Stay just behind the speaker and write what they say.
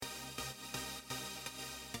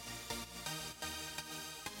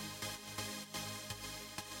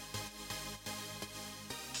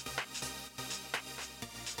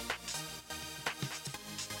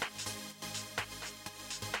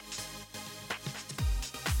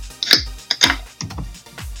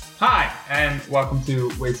and welcome to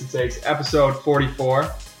Wasted Takes, episode 44.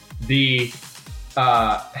 The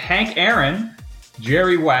Hank Aaron,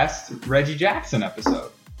 Jerry West, Reggie Jackson episode.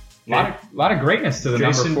 A lot of greatness to the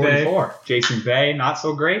Jason number 44. Bay. Jason Bay, not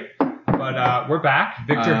so great, but we're back.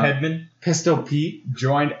 Victor Hedman. Pistol Pete.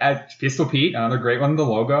 Joined at Pistol Pete, another great one, the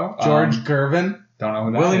logo. George Gervin. Don't know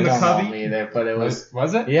who that Willie is. I don't McCovey? know either, but it was...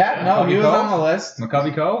 Was it? Yeah, no, he was Cove? on the list.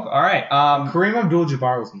 McCovey Cove? All right. Kareem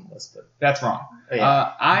Abdul-Jabbar was on the list, but... That's wrong.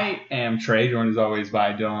 Yeah. I am Trey, joined as always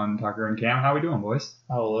by Dylan, Tucker, and Cam. How we doing, boys?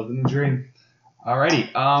 Oh, living the dream.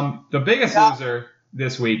 Alrighty. The biggest loser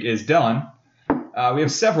this week is Dylan. We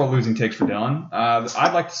have several losing takes for Dylan.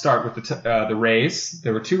 I'd like to start with the Rays.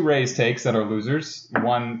 There were two Rays takes that are losers.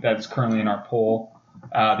 One that is currently in our poll.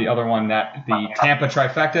 The other one that the Tampa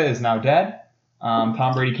trifecta is now dead.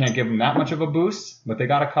 Tom Brady can't give them that much of a boost, but they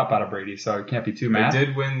got a cup out of Brady, so it can't be too mad. They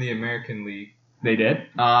did win the American League. They did.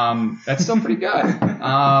 That's still pretty good.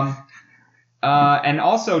 And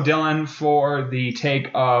also Dylan for the take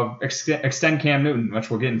of extend Cam Newton, which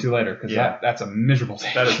we'll get into later, because that's a miserable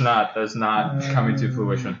take. That is not coming to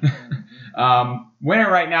fruition. Winner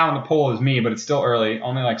right now in the poll is me, but it's still early.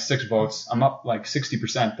 Only like 6 votes. I'm up like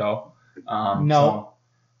 60% though. No.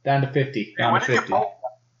 Down to 50. Down to 50.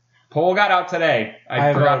 Poll got out today.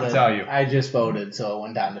 I forgot to tell you. I just voted, so it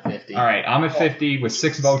went down to 50. All right, I'm at 50 with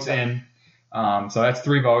 6 votes in. So that's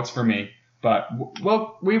 3 votes for me. But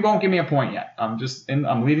we won't give me a point yet. I'm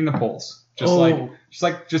leading the polls.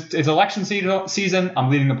 It's election season. I'm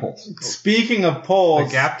leading the polls. Speaking of polls,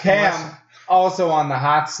 The gap Cam also on the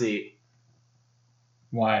hot seat.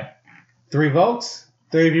 Why? 3 votes.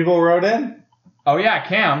 3 people wrote in. Oh yeah,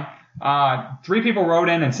 Cam. 3 people wrote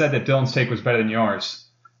in and said that Dylan's take was better than yours.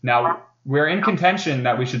 Now we're in contention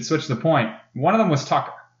that we should switch the point. One of them was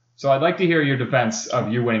Tucker. So I'd like to hear your defense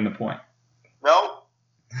of you winning the point. Nope.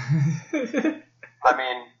 I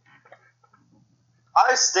mean,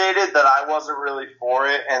 I stated that I wasn't really for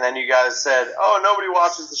it, and then you guys said, "Oh, nobody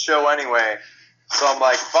watches the show anyway." So I'm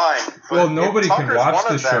like, fine. But Well, nobody can Tucker's watch one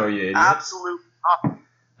the of them, show, you idiot. Absolutely not.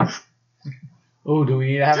 Oh, do we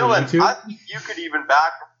need to have a Dylan, YouTube? I think you could even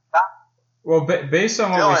back. Well, based on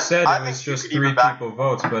what we Dylan, said, I it was think you just could 3 even back- people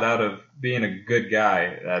votes, but out of being a good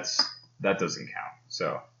guy, that doesn't count.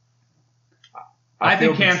 So I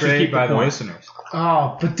think feel Cam should betrayed keep the by the point. listeners.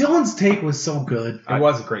 Oh, but Dylan's take was so good. It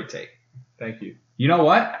was a great take. Thank you. You know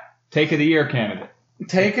what? Take of the year candidate.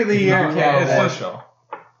 Take of the year, Number Cam. one award show.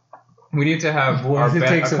 We need to have What our, if it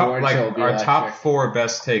takes award show be our electric? top 4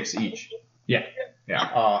 best takes each. Yeah.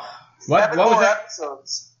 Oh, What was that?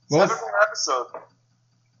 Episodes. What was- 7 more episodes.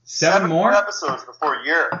 7 more? episodes before a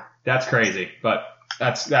year. That's crazy, but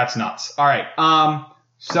that's nuts. All right.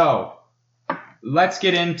 So let's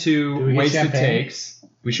get Do into we get wasted champagne? takes.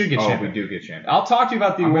 We should get champagne. We do get champagne. I'll talk to you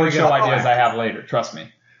about the I'm award gonna show get- ideas I have later. Trust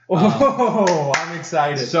me. oh, I'm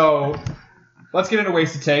excited. So let's get into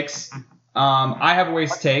wasted takes. I have a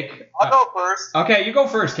wasted take. I'll go first. Okay, you go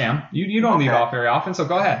first, Cam. You don't leave Okay. off very often, so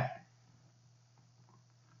go ahead.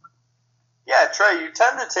 Yeah, Trey, you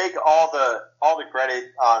tend to take all the credit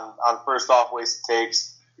on first off wasted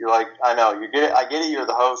takes. You're like, I know, you get it. I get it. You're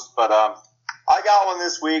the host, but I got one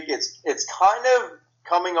this week. It's kind of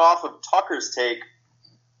coming off of Tucker's take,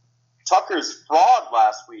 Tucker's fraud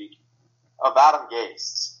last week of Adam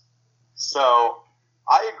Gase. So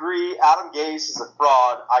I agree, Adam Gase is a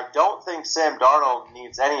fraud. I don't think Sam Darnold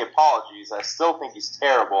needs any apologies. I still think he's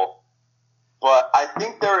terrible, but I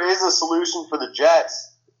think there is a solution for the Jets.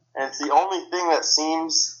 And it's the only thing that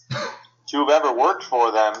seems to have ever worked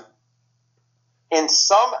for them. In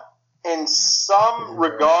some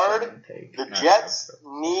regard, the Jets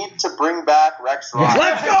need to bring back Rex Ryan.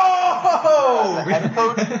 Let's go! As a head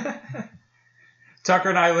coach, Tucker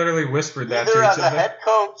and I literally whispered that either to as each a other. head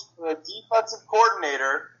coach or a defensive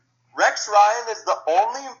coordinator, Rex Ryan is the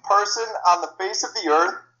only person on the face of the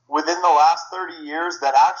earth within the last 30 years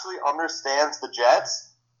that actually understands the Jets.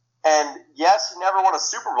 And yes, he never won a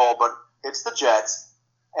Super Bowl, but it's the Jets.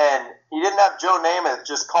 And he didn't have Joe Namath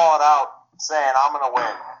just calling out saying, I'm going to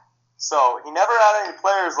win. So he never had any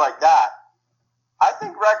players like that. I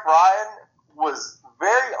think Rex Ryan was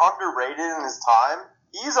very underrated in his time.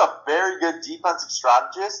 He's a very good defensive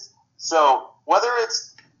strategist. So whether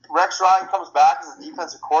it's Rex Ryan comes back as a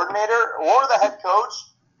defensive coordinator or the head coach,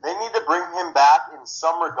 they need to bring him back in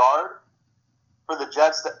some regard for the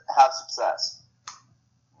Jets to have success.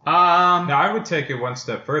 Now, I would take it one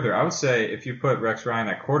step further. I would say if you put Rex Ryan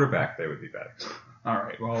at quarterback, they would be better. All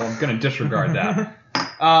right. Well, I'm going to disregard that.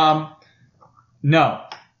 No.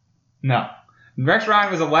 Rex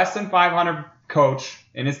Ryan was a less than 500 coach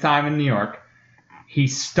in his time in New York. He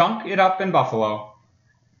stunk it up in Buffalo.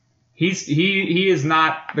 he is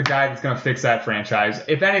not the guy that's going to fix that franchise.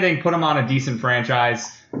 If anything, put him on a decent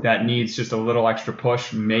franchise that needs just a little extra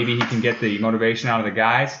push. Maybe he can get the motivation out of the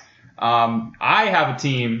guys. I have a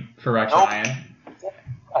team for Rex Ryan.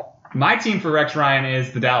 My team for Rex Ryan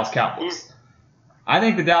is the Dallas Cowboys. I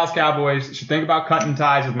think the Dallas Cowboys should think about cutting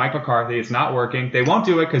ties with Mike McCarthy. It's not working. They won't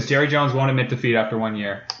do it because Jerry Jones won't admit defeat after 1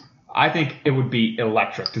 year. I think it would be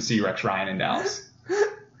electric to see Rex Ryan in Dallas.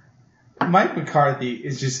 Mike McCarthy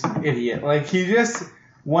is just an idiot. Like, he just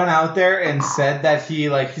went out there and said that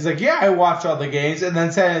he's like, yeah, I watched all the games, and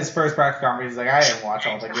then said in his first press conference, he's like, I didn't watch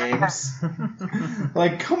all the games.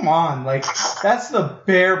 Like, come on. Like, that's the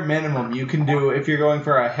bare minimum you can do if you're going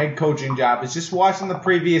for a head coaching job, is just watching the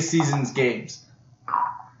previous season's games.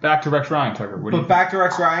 Back to Rex Ryan, Tucker. Back to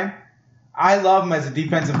Rex Ryan. I love him as a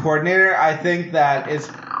defensive coordinator. I think that it's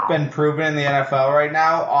been proven in the NFL right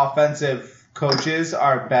now, offensive coaches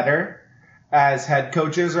are better as head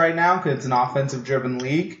coaches right now because it's an offensive-driven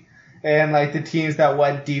league. And, like, the teams that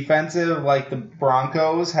went defensive, like the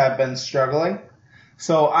Broncos, have been struggling.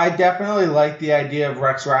 So I definitely like the idea of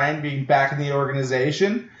Rex Ryan being back in the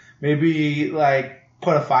organization. Maybe, like,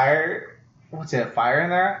 put a fire in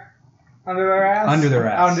there? Under their ass? Under their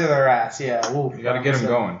ass. Under their ass, yeah. Ooh, You got to get them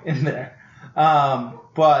going. in there.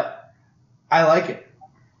 But I like it.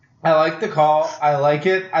 I like the call. I like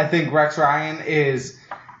it. I think Rex Ryan is,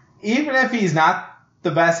 even if he's not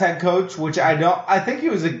the best head coach, which I think he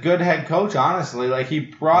was a good head coach, honestly. Like, he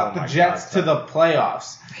brought the Jets to the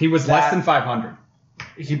playoffs. He was less than 500.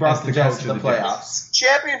 He brought the Jets to the playoffs.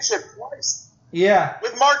 Championship twice. Yeah.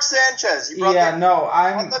 With Mark Sanchez. He brought Yeah, no,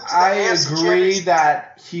 I agree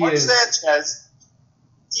that he Mark is. Sanchez,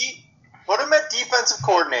 put him at defensive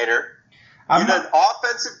coordinator. Get an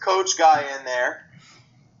offensive coach guy in there.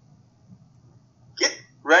 Get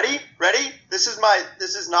ready. This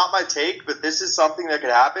is not my take, but this is something that could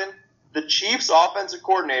happen. The Chiefs' offensive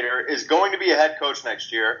coordinator is going to be a head coach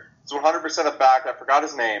next year. It's 100% a fact. I forgot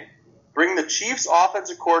his name. Bring the Chiefs'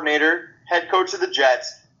 offensive coordinator, head coach of the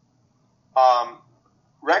Jets.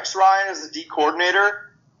 Rex Ryan as the D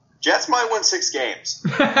coordinator. Jets might win 6 games.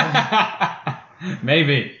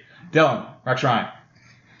 Maybe. Dylan, Rex Ryan.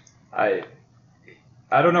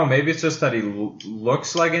 I don't know. Maybe it's just that he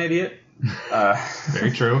looks like an idiot.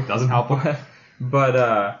 Very true. Doesn't help him.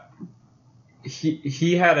 But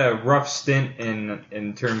he had a rough stint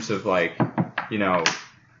in terms of, like, you know,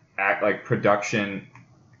 production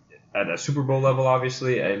at a Super Bowl level.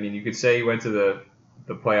 Obviously, I mean, you could say he went to the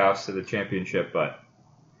playoffs, to the championship, but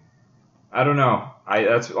I don't know.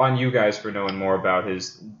 That's on you guys for knowing more about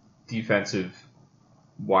his defensive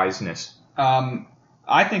wiseness.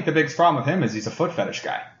 I think the biggest problem with him is he's a foot fetish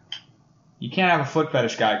guy. You can't have a foot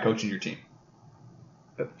fetish guy coaching your team.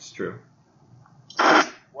 That's true.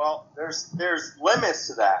 Well, there's limits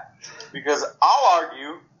to that, because I'll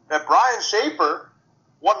argue that Brian Shaper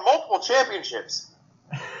won multiple championships.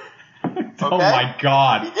 Okay? Oh my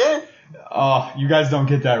God. He did. Oh, you guys don't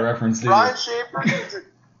get that reference, do you? Brian Shaper,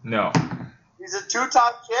 No. he's a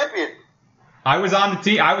 2-time champion. I was on the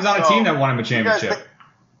team. I was on a team that won him a championship.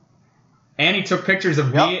 And he took pictures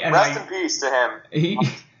of me and rest in peace to him.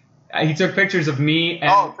 He took pictures of me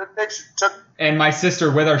and and my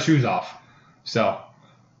sister with our shoes off. So,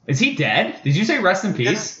 is he dead? Did you say rest in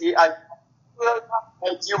peace?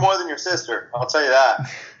 It's you more than your sister. I'll tell you that.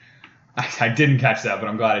 I didn't catch that, but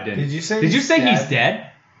I'm glad I didn't. Did you say he's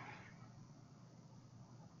dead?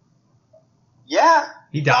 Yeah.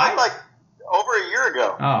 He died? Like over a year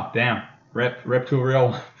ago. Oh, damn. Rip to a real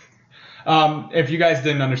one. If you guys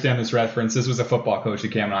didn't understand this reference, this was a football coach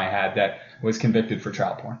that Cam and I had that was convicted for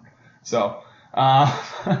child porn. So,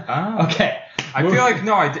 okay. I feel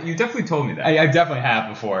like, you definitely told me that. I definitely have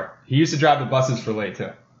before. He used to drive the buses for Late,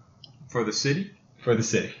 too. For the city? For the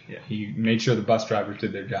city, yeah. He made sure the bus drivers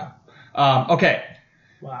did their job. Okay.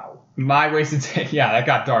 Wow. My wasted take. Yeah, that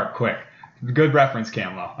got dark quick. Good reference,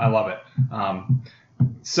 Cam, though. I love it.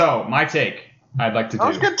 So, my take I'd like to do. That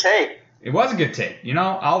was a good take. It was a good take. You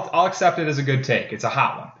know, I'll accept it as a good take. It's a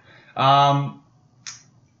hot one.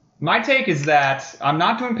 My take is that I'm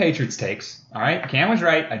not doing Patriots takes. All right? Cam was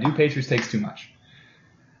right. I do Patriots takes too much.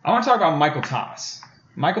 I want to talk about Michael Thomas.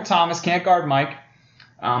 Michael Thomas can't guard Mike.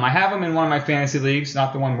 I have him in one of my fantasy leagues,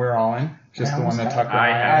 not the one we're all in, just the one that Tucker and I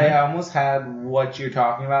have. I almost had what you're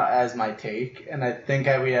talking about as my take, and I think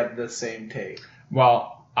we have the same take.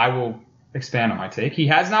 Well, I will expand on my take.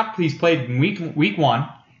 He's played week 1.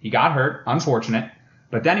 He got hurt, unfortunate,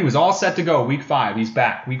 but then he was all set to go week 5. He's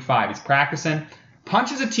back, week 5. He's practicing,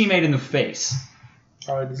 punches a teammate in the face,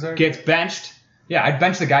 gets benched. Yeah, I'd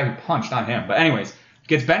bench the guy who punched, not him. But anyways,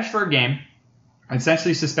 gets benched for a game,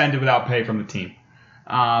 essentially suspended without pay from the team.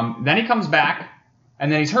 Then he comes back,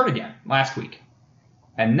 and then he's hurt again last week.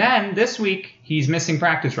 And then this week, he's missing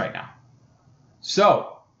practice right now.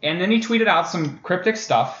 So, and then he tweeted out some cryptic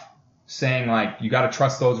stuff saying, like, you got to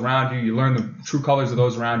trust those around you. You learn the true colors of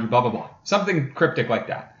those around you, blah, blah, blah. Something cryptic like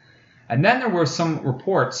that. And then there were some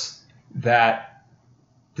reports that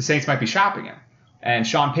the Saints might be shopping him. And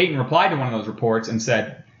Sean Payton replied to one of those reports and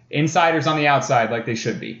said, insiders on the outside like they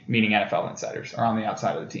should be, meaning NFL insiders, are on the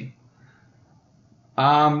outside of the team.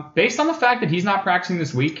 Based on the fact that he's not practicing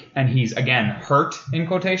this week and he's, again, hurt in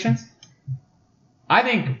quotations, I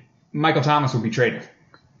think Michael Thomas will be traded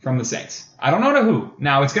from the Saints. I don't know to who.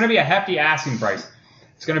 Now, it's going to be a hefty asking price.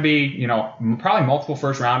 It's going to be, probably multiple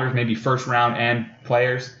first-rounders, maybe first-round and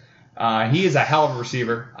players. He is a hell of a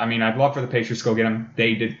receiver. I mean, I'd love for the Patriots to go get him.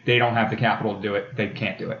 They don't have the capital to do it. They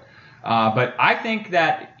can't do it. But I think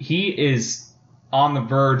that he is on the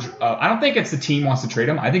verge of... I don't think it's the team wants to trade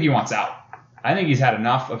him. I think he wants out. I think he's had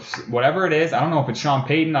enough of whatever it is. I don't know if it's Sean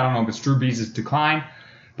Payton. I don't know if it's Drew Brees' decline.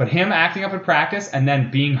 But him acting up in practice and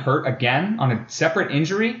then being hurt again on a separate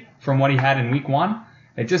injury from what he had in week 1,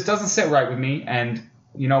 it just doesn't sit right with me. And,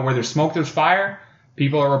 where there's smoke, there's fire.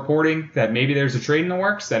 People are reporting that maybe there's a trade in the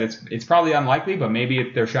works, that it's probably unlikely, but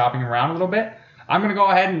maybe they're shopping around a little bit. I'm going to go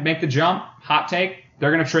ahead and make the jump. Hot take.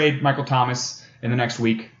 They're going to trade Michael Thomas in the next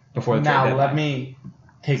week before the trade deadline. Now, let me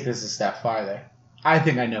take this a step farther. I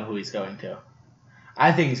think I know who he's going to.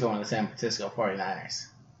 I think he's going to the San Francisco 49ers.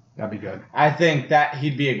 That'd be good. I think that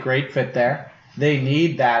he'd be a great fit there. They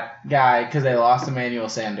need that guy because they lost Emmanuel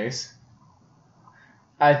Sanders.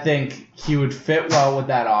 I think he would fit well with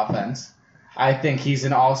that offense. I think he's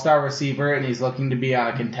an all-star receiver and he's looking to be on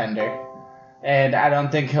a contender. And I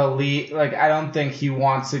don't think he'll leave. I don't think he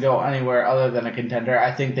wants to go anywhere other than a contender.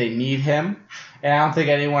 I think they need him, and I don't think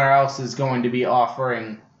anywhere else is going to be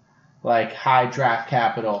offering high draft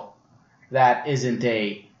capital that isn't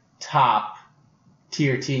a top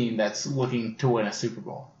tier team that's looking to win a Super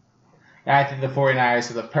Bowl. And I think the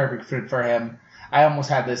 49ers are the perfect fit for him. I almost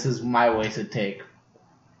had this as my wasted take.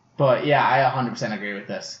 But yeah, I 100% agree with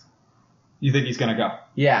this. You think he's going to go?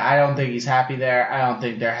 Yeah, I don't think he's happy there. I don't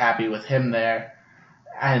think they're happy with him there.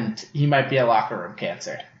 And he might be a locker room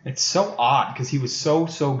cancer. It's so odd because he was so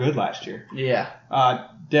good last year. Yeah.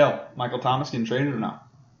 Dill, Michael Thomas getting traded or not?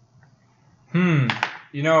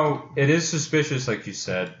 It is suspicious, like you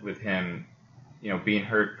said, with him, being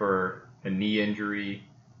hurt for a knee injury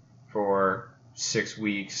for 6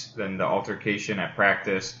 weeks, then the altercation at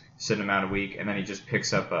practice, sitting him out a week, and then he just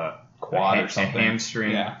picks up a quad or something, a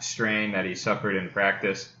hamstring strain that he suffered in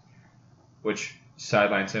practice, which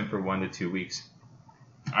sidelines him for 1 to 2 weeks.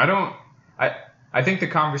 I think the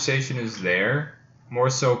conversation is there, more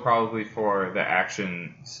so probably for the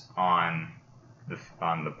actions on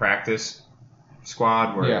the practice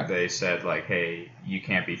squad where they said hey, you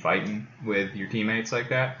can't be fighting with your teammates like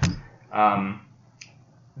that.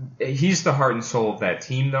 He's the heart and soul of that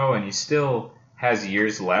team though, and he still has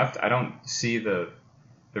years left. I don't see the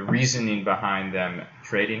reasoning behind them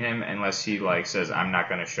trading him unless he says I'm not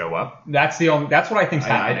going to show up. That's what I think's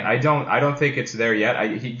happening. I don't think it's there yet.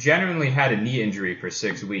 He genuinely had a knee injury for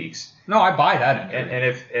 6 weeks. No, I buy that.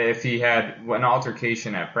 And if he had an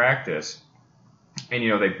altercation at practice, and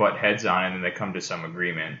they butt heads on it and they come to some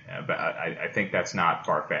agreement, but I think that's not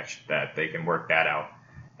far fetched that they can work that out.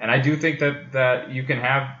 And I do think that you can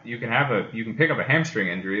pick up a hamstring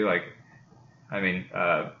injury.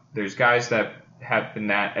 There's guys that happen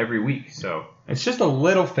that every week, so it's just a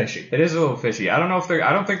little fishy. It is a little fishy. I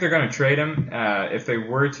don't think they're going to trade him. If they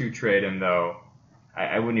were to trade him, though,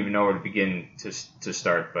 I wouldn't even know where to begin to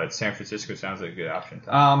start. But San Francisco sounds like a good option.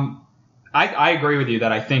 I agree with you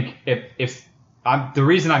that I think if the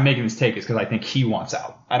reason I'm making this take is because I think he wants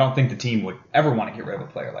out. I don't think the team would ever want to get rid of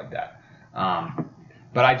a player like that.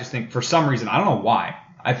 But I just think for some reason, I don't know why,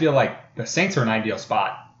 I feel like the Saints are an ideal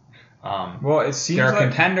spot. It seems they're a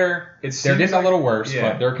contender. They're getting a little worse,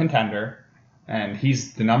 but they're a contender, and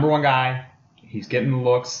he's the number one guy. He's getting the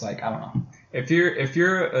looks. I don't know. If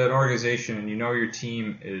you're an organization and your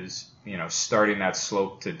team is starting that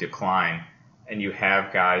slope to decline, and you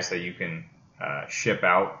have guys that you can ship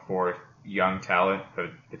out for young talent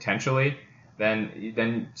potentially,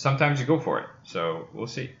 then sometimes you go for it. So we'll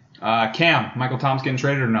see. Cam, Michael Thomas getting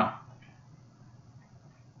traded or no?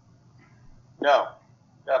 No.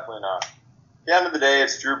 Definitely not. At the end of the day,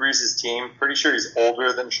 it's Drew Brees' team. Pretty sure he's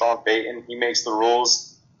older than Sean Payton. He makes the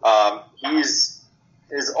rules.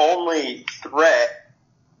 His only threat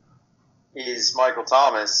is Michael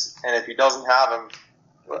Thomas, and if he doesn't have him,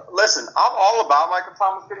 listen, I'm all about Michael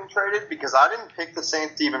Thomas getting traded because I didn't pick the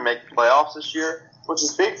Saints to even make the playoffs this year, which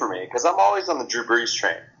is big for me because I'm always on the Drew Brees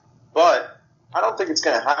train. But I don't think it's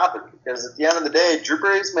going to happen because at the end of the day, Drew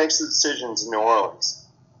Brees makes the decisions in New Orleans.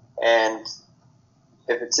 And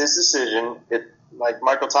if it's his decision,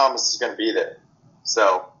 Michael Thomas is going to be there.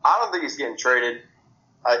 So I don't think he's getting traded.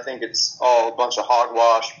 I think it's all a bunch of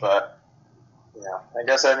hogwash, but yeah, I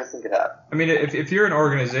guess anything could happen. I mean, if you're an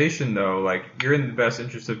organization, though, like, you're in the best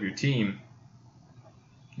interest of your team,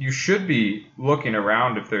 you should be looking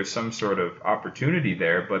around if there's some sort of opportunity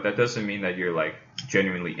there, but that doesn't mean that you're, like,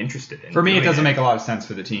 genuinely interested in it. For me, it doesn't make a lot of sense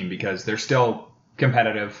for the team because they're still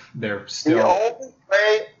competitive. They're still...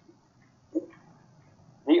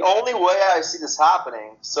 The only way I see this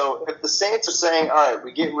happening, so if the Saints are saying, all right,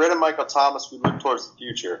 we get rid of Michael Thomas, we look towards the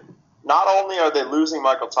future, not only are they losing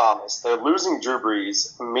Michael Thomas, they're losing Drew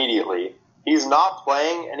Brees immediately. He's not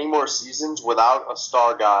playing any more seasons without a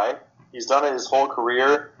star guy. He's done it his whole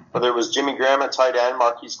career, whether it was Jimmy Graham at tight end,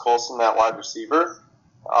 Marquise Colson at wide receiver.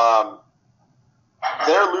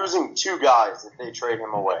 They're losing two guys if they trade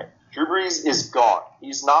him away. Drew Brees is gone.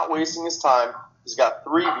 He's not wasting his time. He's got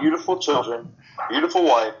 3 beautiful children, beautiful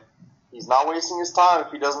wife. He's not wasting his time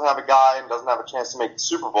if he doesn't have a guy and doesn't have a chance to make the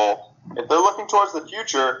Super Bowl. If they're looking towards the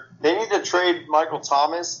future, they need to trade Michael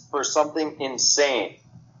Thomas for something insane,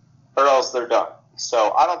 or else they're done.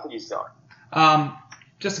 So I don't think he's done.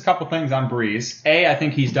 Just a couple things on Brees. I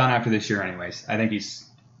think he's done after this year anyways. I think he's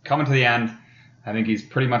coming to the end. I think he's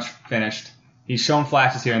pretty much finished. He's shown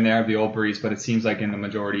flashes here and there of the old Brees, but it seems like in the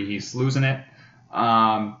majority he's losing it.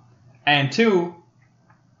 And 2,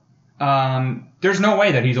 there's no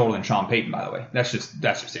way that he's older than Sean Payton, by the way. That's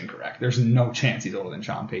just incorrect. There's no chance he's older than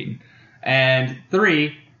Sean Payton. And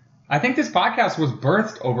 3, I think this podcast was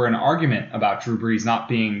birthed over an argument about Drew Brees not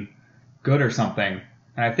being good or something.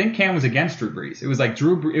 And I think Cam was against Drew Brees. It was like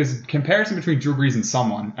it was a comparison between Drew Brees and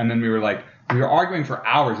someone. And then we were arguing for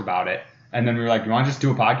hours about it. And then we were like, do you want to just do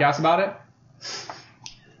a podcast about it?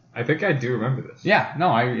 I think I do remember this. Yeah,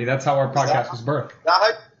 no, that's how our podcast was birthed.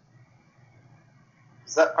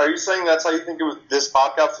 Are you saying that's how you think this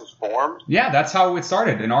podcast was formed? Yeah, that's how it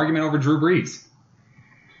started. An argument over Drew Brees.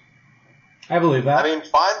 I believe that. I mean,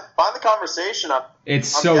 find the conversation up. It's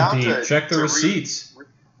so deep. Check the receipts.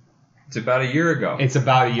 It's about a year ago. It's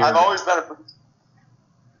about a year I've ago. always been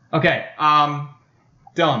a... Okay,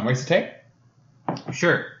 Dylan, ways to take?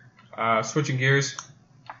 Sure. Switching gears,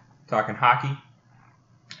 talking hockey.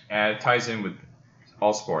 And it ties in with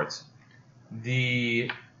all sports.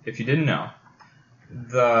 If you didn't know,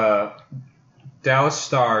 the Dallas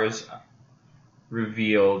Stars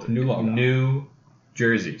revealed new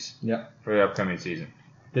jerseys for the upcoming season.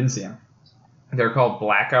 Didn't see them. They're called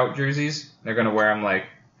blackout jerseys. They're going to wear them like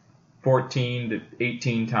 14 to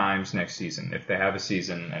 18 times next season if they have a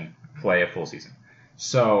season and play a full season.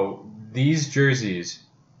 So these jerseys,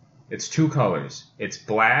 it's 2 colors. It's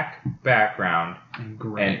black background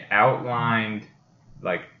and outlined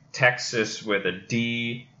like Texas with a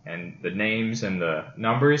D and the names and the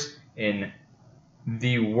numbers in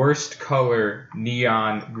the worst color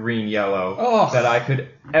neon green yellow that I could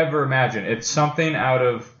ever imagine. It's something out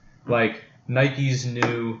of like Nike's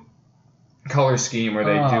new color scheme where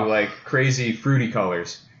they do like crazy fruity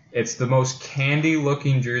colors. It's the most candy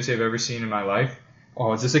looking jersey I've ever seen in my life.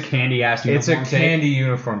 Oh, is this a candy ass uniform? It's a candy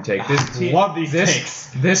uniform take. This team, love these takes.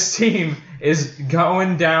 This team is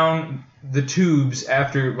going down the tubes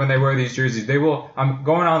after when they wear these jerseys. They will. I'm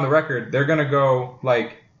going on the record. They're gonna go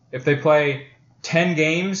like if they play 10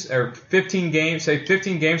 games or 15 games. Say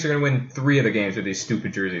 15 games, they're gonna win 3 of the games with these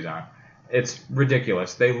stupid jerseys on. It's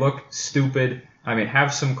ridiculous. They look stupid. I mean,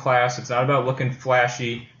 have some class. It's not about looking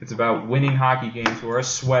flashy. It's about winning hockey games. Wear a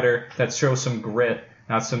sweater that shows some grit,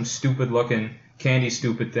 not some stupid-looking,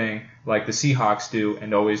 candy-stupid thing like the Seahawks do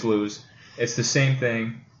and always lose. It's the same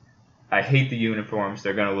thing. I hate the uniforms.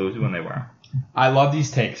 They're going to lose when they wear them. I love these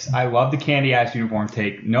takes. I love the candy-ass uniform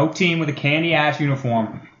take. No team with a candy-ass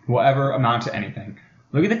uniform will ever amount to anything.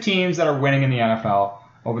 Look at the teams that are winning in the NFL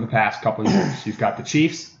over the past couple of years. You've got the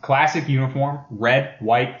Chiefs, classic uniform, red,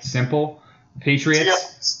 white, simple.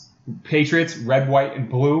 Patriots, red, white, and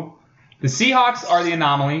blue. The Seahawks are the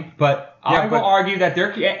anomaly, but I will argue that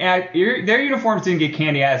their uniforms didn't get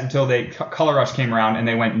candy ass until Color Rush came around and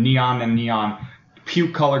they went neon and neon,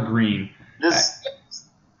 puke color green. The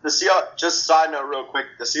Seahawks. Just side note, real quick,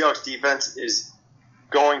 the Seahawks defense is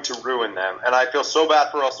going to ruin them, and I feel so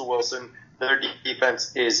bad for Russell Wilson. Their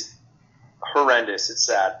defense is horrendous. It's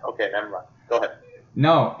sad. Okay, never mind. Go ahead.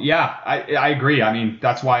 No, yeah, I agree. I mean,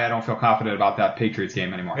 that's why I don't feel confident about that Patriots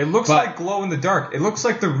game anymore. It looks like glow in the dark. It looks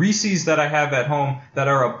like the Reese's that I have at home that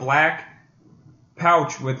are a black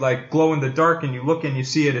pouch with like glow in the dark, and you look and you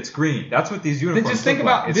see it, it's green. That's what these uniforms. Just think look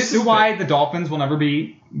about like. this It's is why the Dolphins will never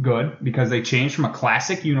be good, because they changed from a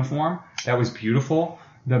classic uniform that was beautiful.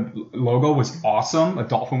 The logo was awesome, a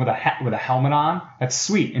dolphin with a helmet on. That's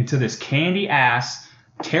sweet. Into this candy ass,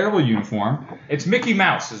 terrible uniform. It's Mickey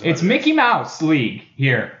Mouse. It's Mickey Mouse League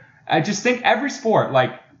here. I just think every sport,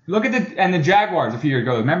 like look at the Jaguars a few years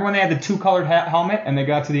ago. Remember when they had the two-colored helmet and they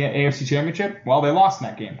got to the AFC Championship? Well, they lost in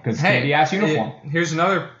that game because candy ass uniform. Here's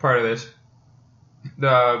another part of this.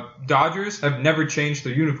 The Dodgers have never changed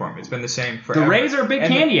their uniform. It's been the same forever. The Rays are big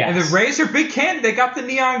candy ass. And the Rays are big candy. They got the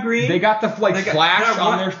neon green. They got the flash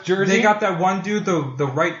on their jersey. They got that one dude, the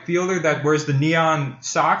right fielder that wears the neon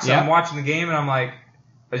socks. Yeah. I'm watching the game and I'm like,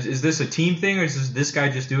 is this a team thing or does this guy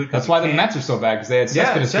just do it? That's why the Mets are so bad, because they had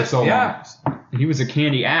Cespedes for so long. Yeah. He was a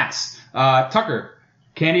candy ass. Tucker,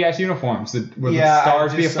 candy ass uniforms. Will the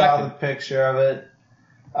stars be I just saw the affected? picture of it.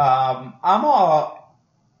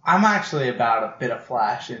 I'm actually about a bit of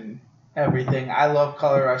flash and everything. I love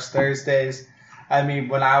Color Rush Thursdays. I mean,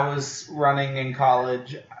 when I was running in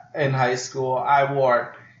college, in high school, I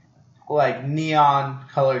wore like neon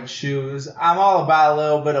colored shoes. I'm all about a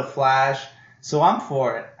little bit of flash, so I'm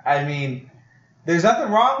for it. I mean, there's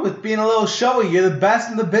nothing wrong with being a little showy. You're the best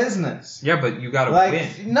in the business. Yeah, but you got to Like,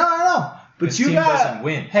 win. no. But This you team gotta doesn't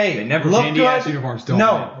win. Hey, They never look candy ass good. uniforms don't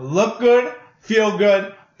No, look good, feel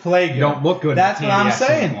good, play good. You don't look good in That's a what I'm candy-ass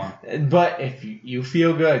saying. uniform. But if you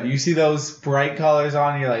feel good, you see those bright colors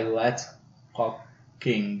on, you're like, let's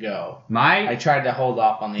fucking go. I tried to hold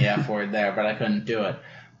off on the F word there, but I couldn't do it.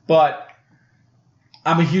 But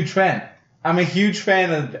I'm a huge fan. I'm a huge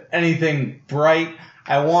fan of anything bright.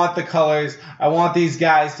 I want the colors. I want these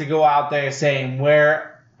guys to go out there saying,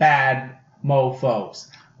 we're bad mofos.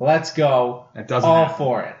 Let's go. That doesn't all happen.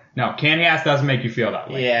 for it. No, candy ass doesn't make you feel that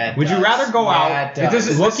way. Yeah, it Would you does. rather go Yeah, out it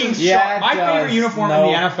does. looking Yeah, sharp? it My does. favorite uniform No.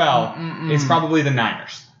 in the NFL is probably the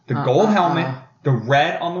Niners. The gold helmet, the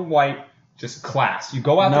red on the white, just class. You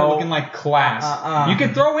go out there No. looking like class. You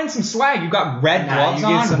can throw in some swag. You got red gloves you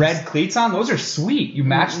get on, some- red cleats on. Those are sweet. You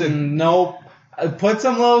match the... Nope. Put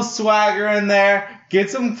some little swagger in there. Get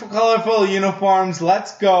some colorful uniforms.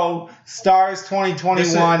 Let's go. Stars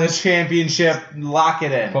 2021 This- championship. Lock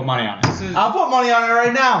it in. Put money on it. I'll put money on it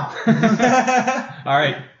right now. All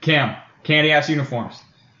right, Cam. Candy ass uniforms.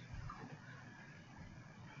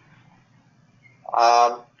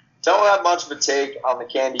 Don't have much of a take on the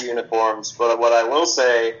candy uniforms, but what I will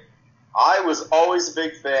say, I was always a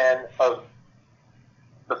big fan of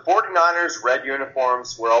the 49ers red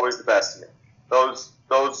uniforms. Were always the best to me. Those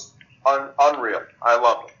unreal. I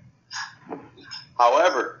love them.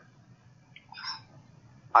 However,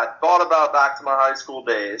 I thought about back to my high school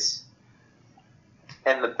days,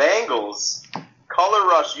 and the Bengals Color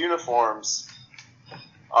Rush uniforms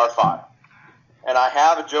are fine. And I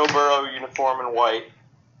have a Joe Burrow uniform in white,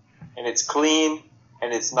 and it's clean,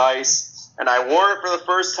 and it's nice. And I wore it for the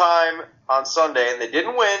first time on Sunday, and they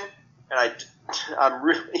didn't win. And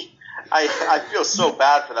I feel so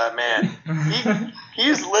bad for that man.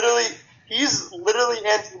 He's literally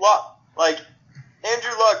Andrew Luck. Like,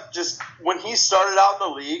 Andrew Luck, just when he started out in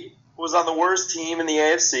the league, was on the worst team in the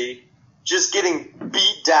AFC, just getting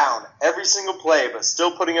beat down every single play, but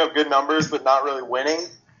still putting up good numbers, but not really winning.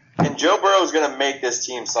 And Joe Burrow is going to make this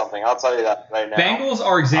team something. I'll tell you that right now. Bengals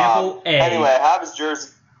are example A. Anyway, I have his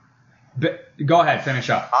jersey. Go ahead, finish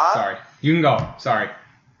up. Sorry. You can go. Sorry.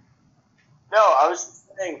 No, I was just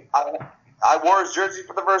saying, I wore his jersey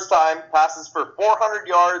for the first time, passes for 400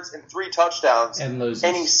 yards and 3 touchdowns, And loses.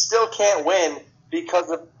 and he still can't win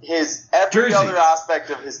because of his every Jersey. other aspect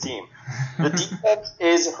of his team. The defense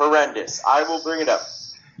is horrendous. I will bring it up.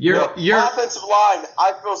 Your offensive line,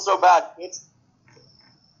 I feel so bad.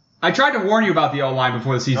 I tried to warn you about the O-line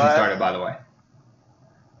before the season started, by the way.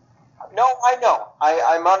 No, I know.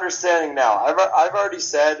 I'm understanding now. I've already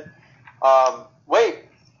said, wait,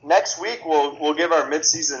 next week we'll give our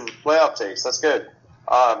midseason playoff takes. That's good.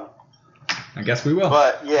 I guess we will.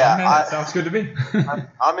 But yeah, That sounds good to me.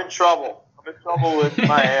 I'm in trouble. I'm in trouble with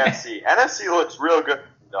my AFC. NFC looks real good.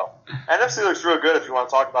 No, NFC looks real good if you want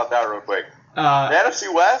to talk about that real quick. The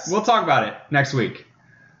NFC West? We'll talk about it next week.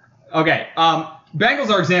 Okay. Bengals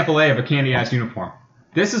are example A of a candy-ass uniform.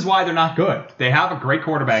 This is why they're not good. They have a great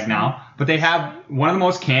quarterback now, but they have one of the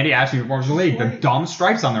most candy-ass uniforms in the league. The dumb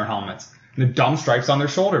stripes on their helmets. The dumb stripes on their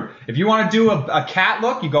shoulder. If you want to do a cat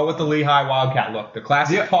look, you go with the Lehigh Wildcat look. The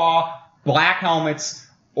classic paw, black helmets,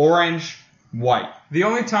 orange, white. The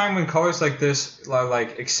only time when colors like this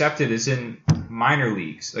like accepted is in minor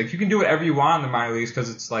leagues. Like you can do whatever you want in the minor leagues because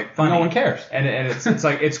it's like funny. No one cares. And it's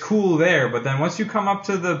like it's cool there, but then once you come up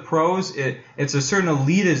to the pros, it's a certain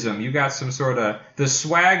elitism. You got some sort of the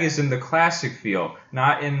swag is in the classic feel,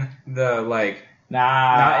 not in the like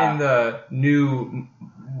not in the new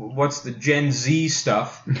what's the Gen Z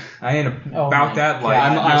stuff. I ain't about that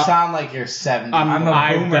life. You sound like you're 70. I'm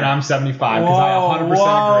a boomer. Then I'm 75 because I 100% agree.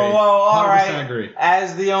 All 100% right. agree.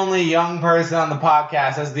 As the only young person on the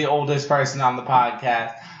podcast, as the oldest person on the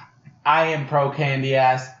podcast, I am pro candy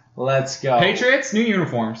ass. Let's go. Patriots, new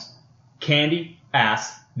uniforms. Candy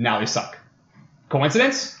ass. Now they suck.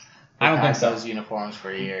 Coincidence? I don't think so. Those uniforms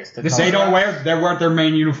for years. They don't wear their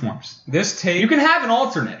main uniforms. This tape. You can have an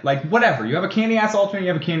alternate, like whatever. You have a candy ass alternate. You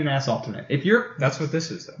have a candy ass alternate. If your That's what this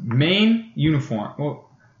is, though. main uniform, well,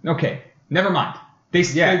 okay, never mind. The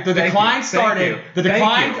Thank decline you. started. Thank The you.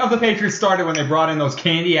 decline of the Patriots started when they brought in those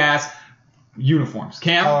candy ass uniforms.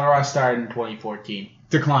 Cam, Color Rush started in 2014.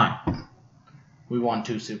 decline. We won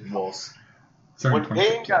 2 Super Bowls. When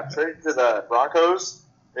Payne got traded to the Broncos,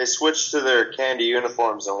 they switched to their candy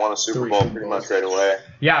uniforms and won a Super 3 Bowl Super pretty Bowls. much right away.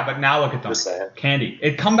 Yeah, but now look at them. Just saying. Candy.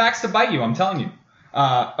 It comebacks to bite you. I'm telling you.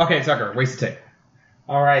 Okay, Tucker, wasted take.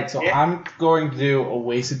 All right, so Yeah. I'm going to do a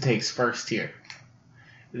wasted takes first here.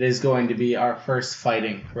 It is going to be our first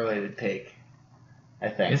fighting related take, I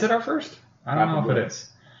think. Is it our first? I don't know Probably. if it is.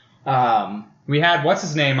 Um, We had what's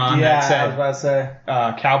his name on yeah, that I was about to say.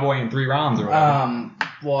 said cowboy in 3 rounds or whatever.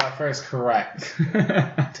 Well, our first correct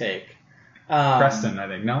take. Preston, I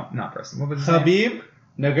think. No, not Preston. What was his name? Khabib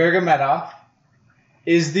Nurmagomedov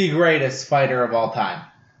is the greatest fighter of all time.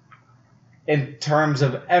 In terms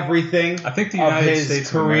of everything I think the of United his States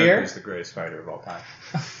of career. America is the greatest fighter of all time.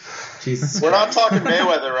 Jesus We're not Christ. talking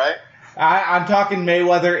Mayweather, right? I'm talking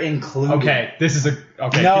Mayweather included. Okay, this is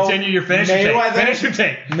okay. No, Continue your finish your take. Mayweather- Finish your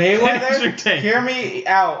take. Finish your Mayweather, take. hear me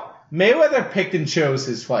out. Mayweather picked and chose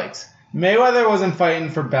his fights. Mayweather wasn't fighting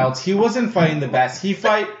for belts. He wasn't fighting the best. He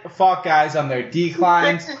fought guys on their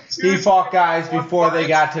declines. He fought guys before they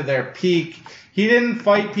got to their peak. He didn't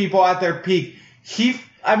fight people at their peak.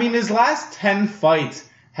 His last 10 fights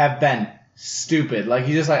have been stupid. Like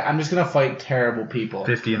he's just like, I'm just gonna fight terrible people.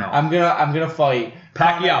 50-0. I'm gonna fight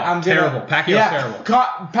Pacquiao, terrible. Pacquiao's terrible.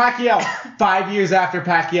 Pacquiao, 5 years after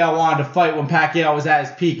Pacquiao wanted to fight when Pacquiao was at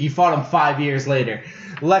his peak, he fought him 5 years later.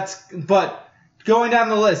 But going down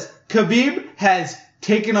the list, Khabib has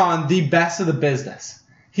taken on the best of the business.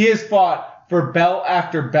 He has fought for belt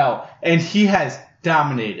after belt, and he has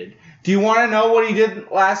dominated. Do you want to know what he did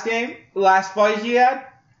last fight he had?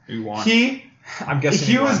 You won. I'm guessing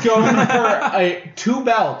He was won. going for 2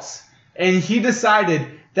 belts, and he decided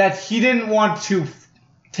that he didn't want to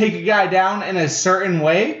take a guy down in a certain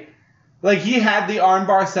way. Like, he had the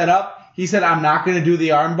armbar set up. He said, I'm not going to do the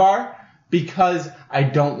armbar because I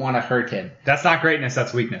don't want to hurt him. That's not greatness.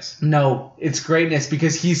 That's weakness. No, it's greatness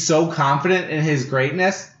because he's so confident in his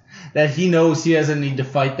greatness that he knows he doesn't need to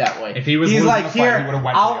fight that way. If he was he's losing like, the fight, here, he would've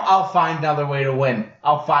went for the I'll find another way to win.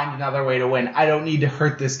 I'll find another way to win. I don't need to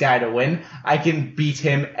hurt this guy to win. I can beat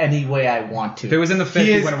him any way I want to. If it was in the fifth,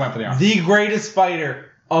 he is would've went for the arm. The greatest fighter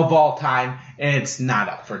of all time, and it's not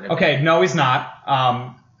up for debate. Okay, no, he's not.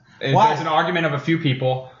 Why? There's an argument of a few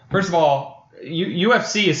people. First of all,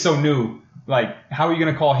 UFC is so new. Like, how are you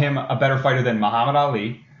going to call him a better fighter than Muhammad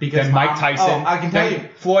Ali, Because than Mike Tyson? Oh, I can tell than you.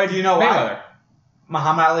 Floyd Do you know Mayweather? why?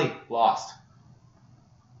 Muhammad Ali lost.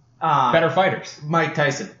 Better fighters. Mike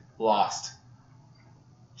Tyson lost.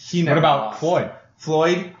 He What never about lost. Floyd?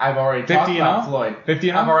 Floyd, I've already talked 50-0? about Floyd.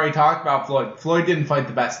 50-0? I've already talked about Floyd. Floyd didn't fight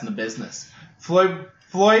the best in the business.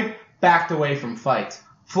 Floyd backed away from fights.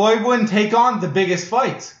 Floyd wouldn't take on the biggest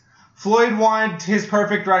fights. Floyd wanted his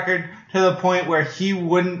perfect record to the point where he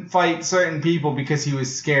wouldn't fight certain people because he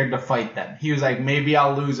was scared to fight them. He was like, maybe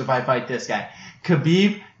I'll lose if I fight this guy.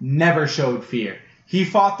 Khabib never showed fear. He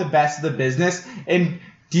fought the best of the business. And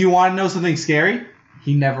do you want to know something scary?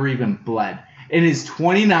 He never even bled. In his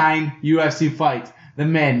 29 UFC fights, the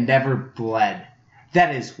man never bled.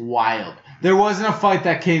 That is wild. There wasn't a fight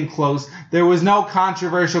that came close. There was no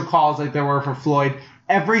controversial calls like there were for Floyd.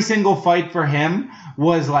 Every single fight for him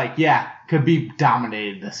was like, yeah, Khabib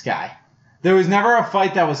dominated this guy. There was never a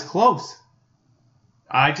fight that was close.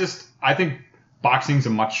 I think boxing's a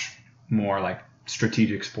much more like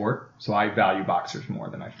strategic sport, so I value boxers more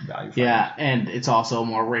than I value fighters. Yeah, and it's also a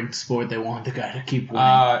more ranked sport. They want the guy to keep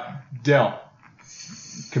winning. Dill.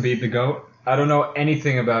 Khabib the GOAT. I don't know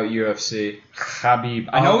anything about UFC.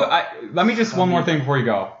 Khabib. Let me just one more thing before you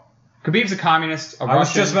go. Khabib's a communist. A I was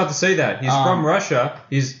Russian. just about to say that. He's from Russia.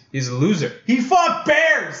 He's a loser. He fought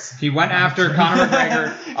bears. He went after Conor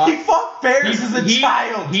McGregor. He fought bears as a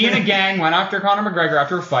child. He and a gang went after Conor McGregor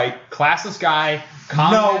after a fight. Classless guy.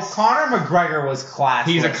 Communist. No, Conor McGregor was classless.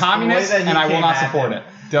 He's a communist, and I will not support it.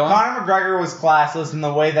 Dylan? Conor McGregor was classless in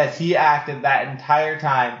the way that he acted that entire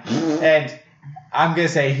time, and I'm gonna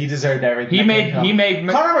say he deserved everything. He made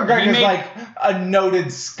Conor McGregor's like a noted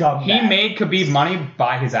scumbag. He made Khabib money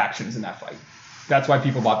by his actions in that fight. That's why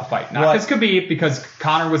people bought the fight. Not because Khabib, because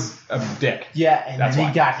Conor was a dick. Yeah, and That's then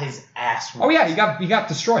why. he got his ass whooped. Oh yeah, he got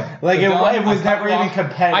destroyed. Like So Dylan, it was I never cut even off.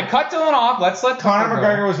 competitive. I cut Dylan off. Let's let Conor Tucker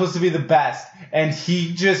McGregor go. was supposed to be the best, and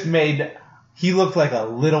he just he looked like a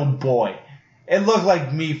little boy. It looked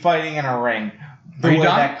like me fighting in a ring. The Are you way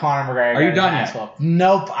done? that Conor McGregor Are you got done his ass yet? whooped.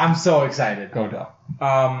 Nope, I'm so excited. Go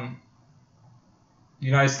Dylan.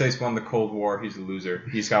 United States won the Cold War. He's a loser.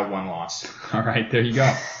 He's got one loss. All right, there you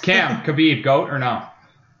go. Cam, Khabib, GOAT or no?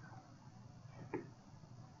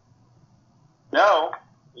 No,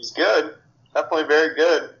 he's good. Definitely very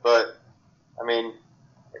good. But, I mean,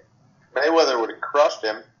 Mayweather would have crushed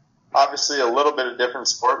him. Obviously, a little bit of different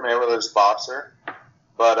sport. Mayweather's a boxer.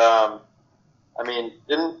 But, I mean,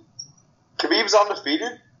 Khabib's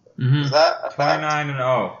undefeated? Mm-hmm. Is that a fact?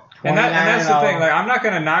 29-0. And that's the thing. Like, I'm not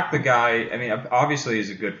going to knock the guy. I mean, obviously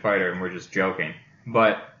he's a good fighter, and we're just joking.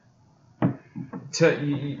 But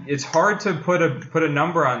it's hard to put a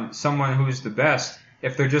number on someone who's the best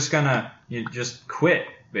if they're just gonna just quit.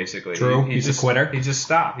 Basically, True. He's a quitter. He just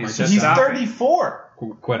stopped. He's He's stopping. 34.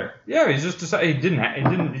 Quitter. Yeah, he just decided he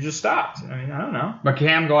didn't. He just stopped. I mean, I don't know. But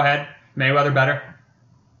Cam, go ahead. Mayweather better.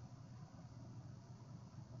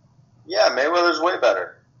 Yeah, Mayweather's way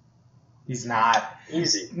better. He's not.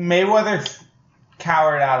 Easy. Mayweather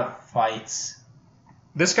cowered out of fights.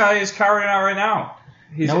 This guy is cowering out right now.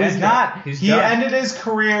 He's ended. not. He's he done. ended his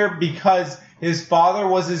career because his father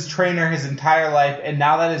was his trainer his entire life, and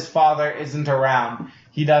now that his father isn't around,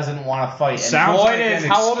 he doesn't want to fight. Sounds Floyd like is an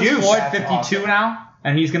how old is excuse. Floyd? That's 52 awesome. now,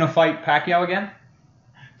 and he's gonna fight Pacquiao again.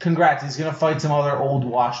 Congrats, he's gonna fight some other old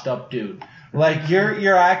washed up dude. Like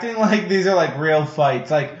you're acting like these are like real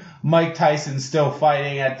fights. Like Mike Tyson's still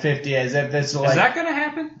fighting at 50 as if this is like. Is that gonna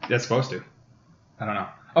happen? That's supposed to. I don't know.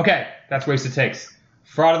 Okay, that's Wasted Takes.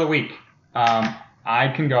 Fraud of the week. I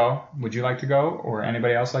can go. Would you like to go, or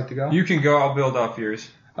anybody else like to go? You can go. I'll build off yours.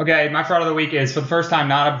 Okay, my fraud of the week is for the first time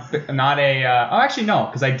not a. Oh, actually no,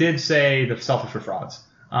 because I did say the selfish were frauds.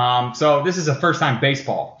 So this is a first time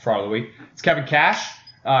baseball fraud of the week. It's Kevin Cash.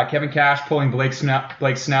 Kevin Cash pulling Blake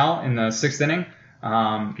Snell in the sixth inning.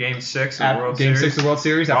 Game 6 of the World Game Series. 6 of the World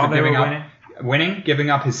Series While after they giving were up giving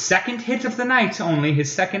up his second hit of the night only,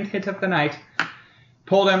 his second hit of the night.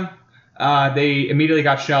 Pulled him. They immediately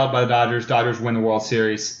got shelled by the Dodgers. Dodgers win the World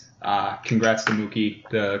Series. Congrats to Mookie.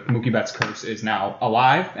 The Mookie Betts curse is now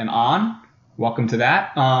alive and on. Welcome to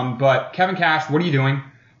that. But Kevin Cash, what are you doing?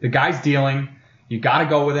 The guy's dealing. You got to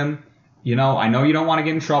go with him. You know, I know you don't want to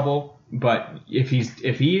get in trouble, but if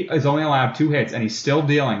he is only allowed 2 hits and he's still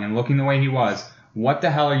dealing and looking the way he was, what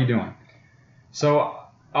the hell are you doing? So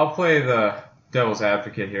I'll play the devil's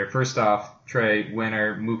advocate here. First off, Trey,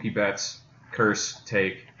 winner, Mookie Betts, curse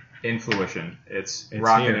take, influition. It's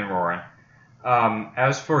rocking here. and roaring.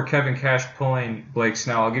 As for Kevin Cash pulling Blake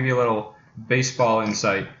Snell, I'll give you a little baseball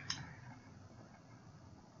insight.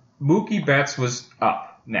 Mookie Betts was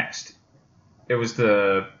up next. It was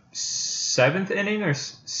the 7th inning or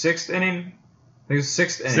 6th inning? I think it was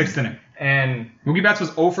 6th inning. 6th inning. And Mookie Betts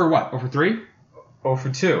was 0 for what? 0 for 3? 0 for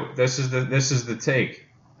 2. This is the take,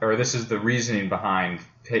 or this is the reasoning behind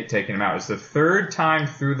taking him out. It's the third time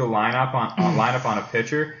through the lineup on a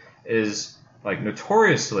pitcher is like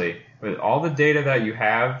notoriously, with all the data that you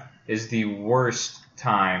have, is the worst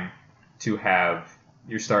time to have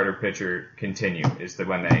your starter pitcher continue. Is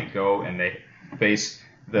when they go and they face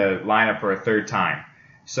the lineup for a third time.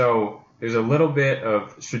 So there's a little bit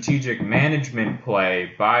of strategic management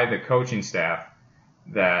play by the coaching staff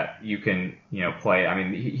that you can, play. I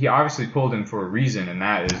mean, he obviously pulled him for a reason, and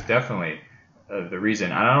that is definitely the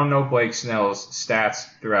reason. I don't know Blake Snell's stats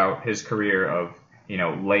throughout his career of,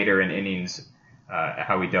 later in innings,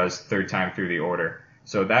 how he does third time through the order.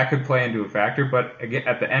 So that could play into a factor. But again,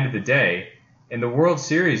 at the end of the day, in the World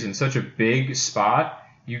Series, in such a big spot,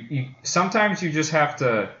 you sometimes you just have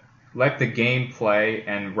to let the game play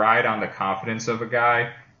and ride on the confidence of a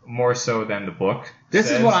guy more so than the book. This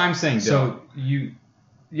says. is what I'm saying, Dylan.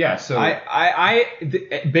 So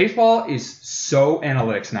baseball is so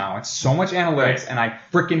analytics now. It's so much analytics, Right. and I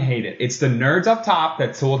freaking hate it. It's the nerds up top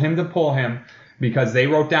that told him to pull him because they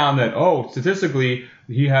wrote down that, statistically,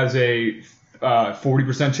 he has a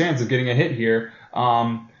 40% chance of getting a hit here.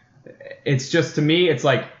 it's just, to me, it's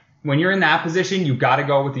like when you're in that position, you got to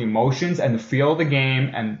go with the emotions and the feel of the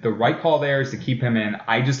game, and the right call there is to keep him in.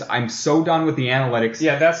 I'm so done with the analytics.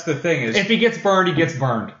 Yeah, that's the thing. Is if he gets burned, he gets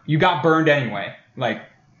burned. You got burned anyway. Like,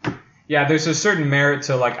 yeah, there's a certain merit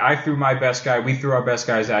to, like, I threw my best guy, we threw our best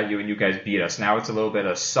guys at you, and you guys beat us. Now it's a little bit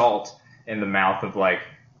of salt in the mouth of, like,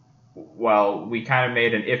 well, we kind of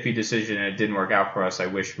made an iffy decision and it didn't work out for us. I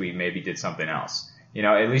wish we maybe did something else. You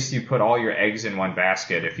know, at least you put all your eggs in one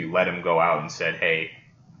basket if you let him go out and said, hey,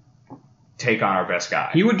 take on our best guy.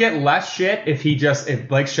 he would get less shit if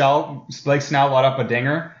Blake Snell let up a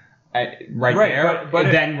dinger right there, but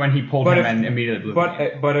then when he pulled him and immediately blew the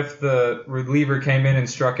game. But if the reliever came in and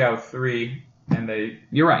struck out 3 and they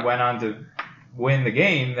You're right. went on to win the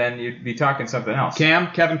game, then you'd be talking something else.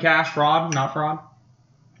 Kevin Cash, fraud, not fraud?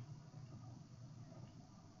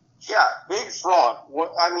 Yeah, big fraud.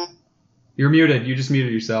 I mean, You're muted. You just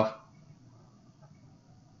muted yourself.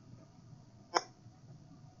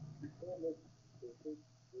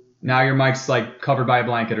 Now your mic's like covered by a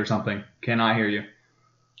blanket or something. Cannot hear you.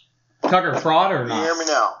 Tucker, fraud or can you not? hear me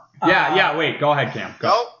now? Yeah, wait. Go ahead, Cam.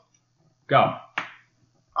 Nope. Go.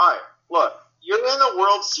 All right, look, you're in a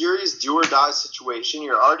World Series do or die situation.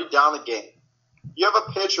 You're already down the game. You have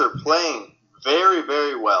a pitcher playing very,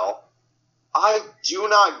 very well. I do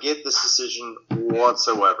not get this decision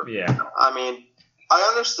whatsoever. Yeah. I mean, I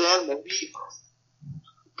understand maybe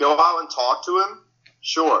go out and talk to him.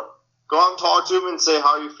 Sure. Go out and talk to him and say,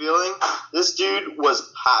 how are you feeling? This dude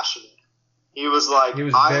was passionate. He was like, He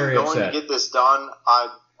was I'm very going upset. to get this done.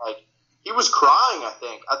 He was crying, I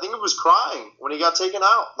think. I think he was crying when he got taken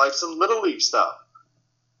out, like some Little League stuff.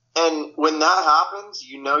 And when that happens,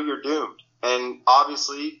 you know you're doomed. And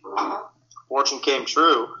obviously, fortune came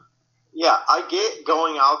true. Yeah, I get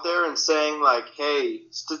going out there and saying, like, hey,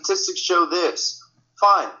 statistics show this.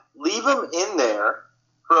 Fine. Leave him in there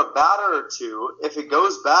for a batter or two. If it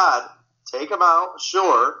goes bad, take him out,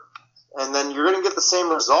 sure. And then you're going to get the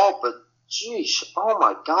same result. But, geez, oh,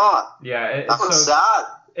 my God. Yeah, That was sad.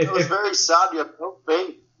 It was if- very sad. You have no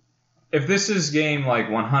faith. If this is game like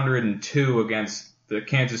 102 against the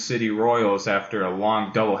Kansas City Royals after a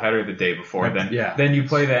long doubleheader the day before, then you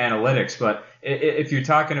play the analytics. But if you're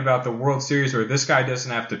talking about the World Series where this guy doesn't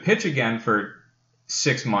have to pitch again for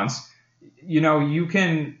 6 months, you know, you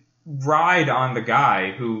can ride on the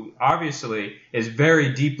guy who obviously is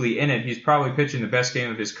very deeply in it. He's probably pitching the best game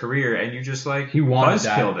of his career, and you just like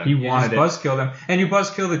buzzkilled him. He wanted it. Buzzkilled him, and you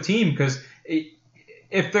buzzkill the team because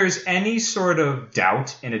if there's any sort of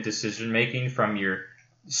doubt in a decision making from your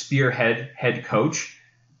spearhead head coach,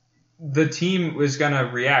 the team is going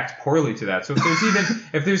to react poorly to that. So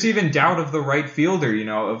if there's even doubt of the right fielder, you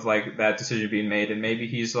know, of like that decision being made, and maybe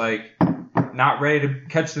he's like not ready to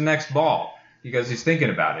catch the next ball because he's thinking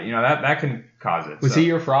about it, you know, that can cause it. Was he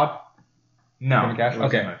your fraud? No. Kevin Cash? It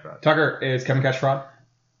wasn't Okay. my fraud. Tucker, is Kevin Cash fraud?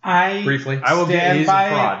 Briefly. I will get stand he's a by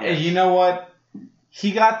fraud. it. Yes. You know what?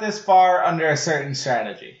 He got this far under a certain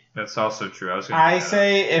strategy. That's also true. I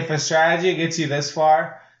say if a strategy gets you this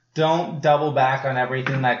far, don't double back on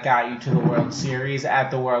everything that got you to the World Series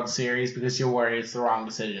at the World Series because you're worried it's the wrong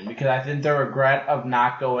decision. Because I think the regret of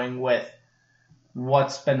not going with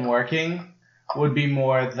what's been working would be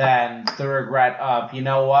more than the regret of, you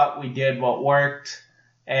know what, we did what worked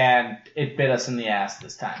and it bit us in the ass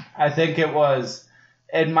this time. I think it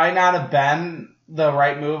might not have been the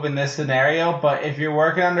right move in this scenario, but if you're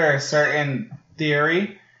working under a certain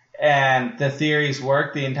theory and the theories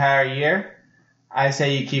work the entire year, I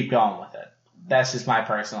say you keep going with it. That's just my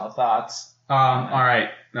personal thoughts. All right.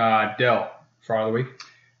 Dill, fraud of the week.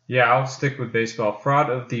 Yeah, I'll stick with baseball. Fraud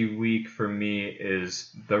of the week for me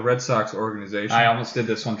is the Red Sox organization. I almost did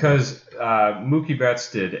this one. Because Mookie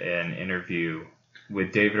Betts did an interview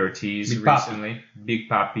with David Ortiz Big Papi. recently, Big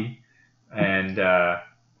Papi, and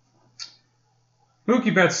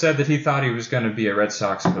Mookie Betts said that he thought he was going to be a Red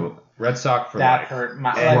Sox for That life. hurt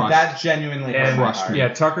my And- that genuinely hurt my heart. Yeah,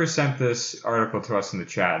 Tucker sent this article to us in the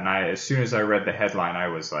chat, and as soon as I read the headline, I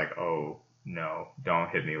was like, "Oh no, don't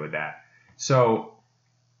hit me with that." So,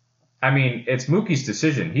 I mean, it's Mookie's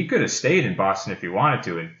decision. He could have stayed in Boston if he wanted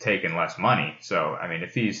to and taken less money. So, I mean,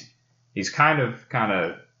 if he's kind of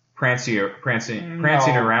prancing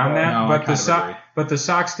around that, no, I but kind of agree. the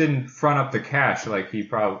Sox didn't front up the cash like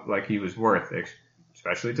he was worth,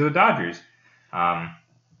 especially to the Dodgers.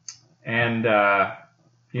 And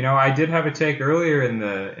I did have a take earlier in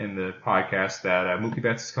the podcast that Mookie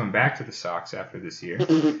Betts is coming back to the Sox after this year.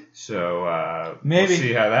 So Maybe. we'll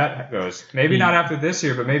see how that goes. Maybe not after this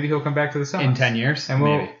year, but maybe he'll come back to the Sox In 10 years, And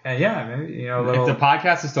we'll, maybe. maybe If the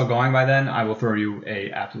podcast is still going by then, I will throw you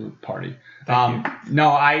a absolute party. Thank No,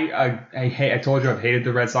 I told you I've hated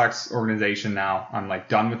the Red Sox organization now. I'm like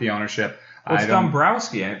done with the ownership. It's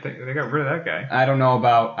Dombrowski. I think they got rid of that guy. I don't know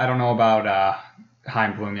about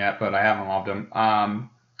Chaim Bloom yet, but I haven't loved him.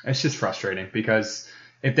 It's just frustrating because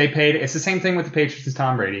if they paid, it's the same thing with the Patriots as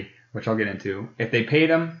Tom Brady, which I'll get into. If they paid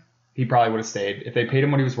him, he probably would have stayed. If they paid him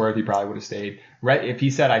what he was worth, he probably would have stayed. If he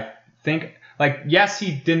said, I think, yes,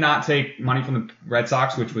 he did not take money from the Red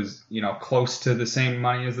Sox, which was, close to the same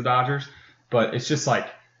money as the Dodgers, but it's just like,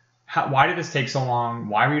 why did this take so long?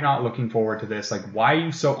 Why were you not looking forward to this? Why are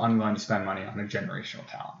you so unwilling to spend money on a generational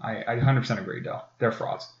talent? I 100% agree, Dell. They're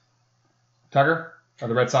frauds. Tucker, are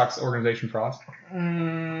the Red Sox organization frauds?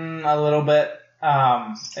 A little bit.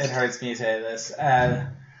 It hurts me to say this.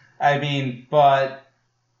 But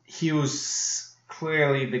he was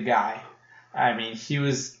clearly the guy. He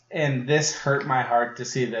was, and this hurt my heart to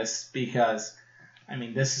see this because,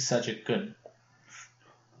 this is such a good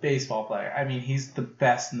baseball player. He's the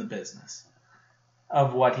best in the business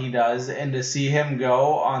of what he does, and to see him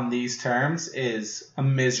go on these terms is a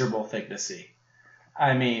miserable thing to see.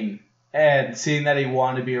 And seeing that he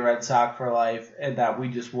wanted to be a Red Sox for life and that we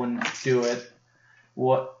just wouldn't do it,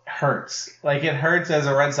 what hurts. It hurts as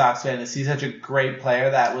a Red Sox fan to see such a great player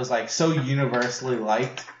that was, so universally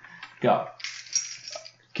liked go.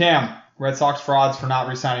 Cam, Red Sox frauds for not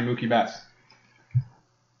re-signing Mookie Betts.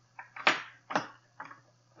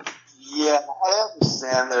 Yeah, I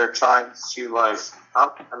understand they're trying to,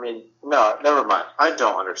 no, never mind. I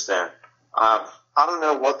don't understand. I don't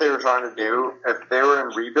know what they were trying to do. If they were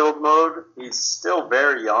in rebuild mode, he's still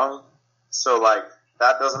very young. So,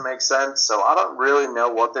 that doesn't make sense. So, I don't really know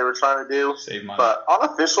what they were trying to do. Save money. But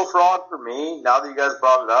unofficial fraud for me, now that you guys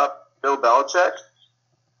brought it up, Bill Belichick,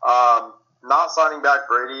 not signing back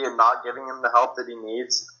Brady and not giving him the help that he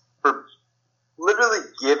needs. For literally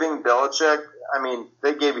giving Belichick,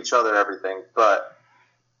 they gave each other everything. But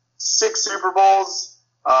 6 Super Bowls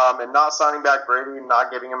and not signing back Brady and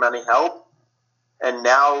not giving him any help. And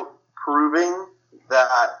now proving that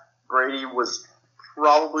Brady was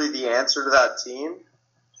probably the answer to that team.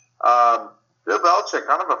 Bill Belichick,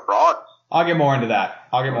 kind of a fraud. I'll get more into that.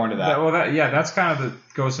 That's kind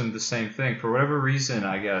of goes into the same thing. For whatever reason,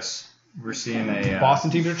 I guess we're seeing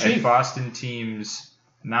Boston teams are cheap. Boston teams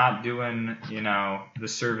not doing, the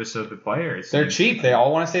service of the players. They're cheap. They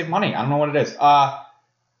all want to save money. I don't know what it is.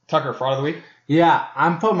 Tucker, fraud of the week? Yeah,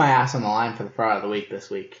 I'm putting my ass on the line for the fraud of the week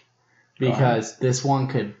this week. Because this one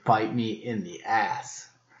could bite me in the ass.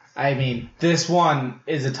 This one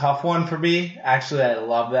is a tough one for me. Actually, I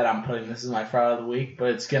love that I'm putting this as my fraud of the week,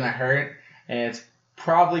 but it's going to hurt, and it's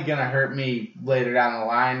probably going to hurt me later down the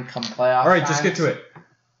line come playoff All right, time. just get to it.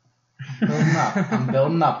 I'm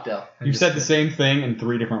building up, Dill. You've said the same thing in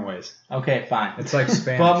 3 different ways. Okay, fine. It's like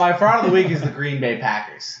Spanish. But my fraud of the week is the Green Bay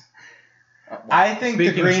Packers. I think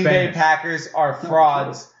Speaking the of Green Bay Spanish. Packers are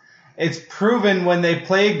frauds. It's proven when they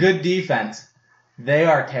play good defense, they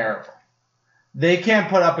are terrible. They can't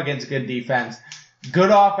put up against good defense. Good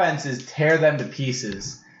offenses tear them to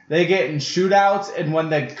pieces. They get in shootouts, and when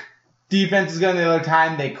the defense is going the other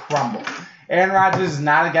time, they crumble. Aaron Rodgers is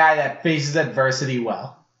not a guy that faces adversity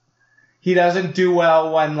well. He doesn't do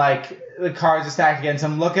well when the cards are stacked against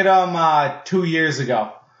him. Look at him 2 years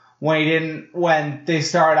ago when they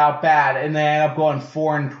started out bad and they ended up going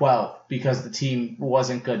 4-12 because the team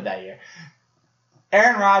wasn't good that year.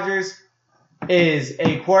 Aaron Rodgers is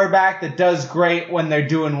a quarterback that does great when they're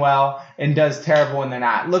doing well and does terrible when they're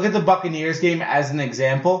not. Look at the Buccaneers game as an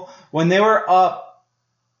example. When they were up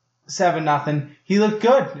 7-0, he looked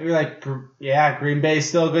good. You're like, yeah, Green Bay's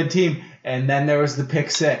still a good team. And then there was the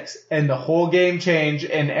pick 6, and the whole game changed,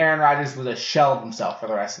 and Aaron Rodgers was a shell of himself for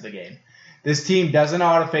the rest of the game. This team doesn't know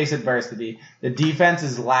how to face adversity. The defense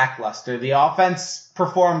is lackluster. The offense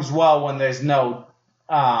performs well when there's no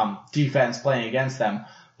defense playing against them.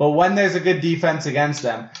 But when there's a good defense against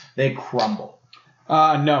them, they crumble.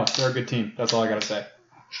 No, they're a good team. That's all I got to say.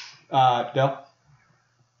 Del?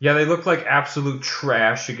 Yeah, they look like absolute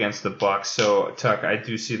trash against the Bucs. So, Tuck, I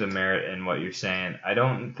do see the merit in what you're saying. I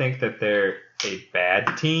don't think that they're a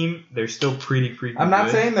bad team. They're still pretty freaking I'm not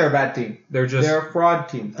good. saying they're a bad team. They're just... They're a fraud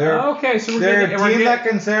team. They're okay, so they're a team that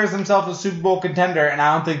considers themselves a Super Bowl contender, and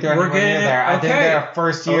I don't think they're anywhere near there. I think they're a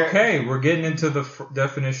first year. Okay, we're getting into the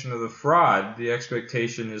definition of the fraud. The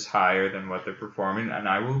expectation is higher than what they're performing, and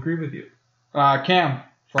I will agree with you. Cam,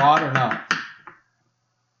 fraud or no?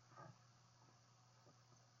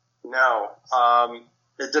 No.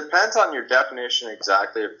 It depends on your definition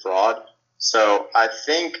exactly of fraud. So I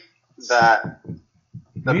think that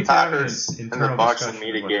the Packers and the Bucs will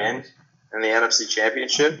meet again in the NFC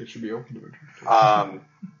Championship. It should be open to it.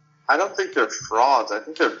 I don't think they're frauds. I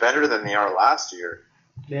think they're better than they are last year.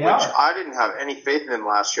 They Which are. I didn't have any faith in them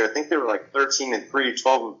last year. I think they were like 13-3,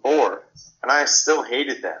 12-4, and I still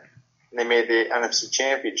hated them. And they made the NFC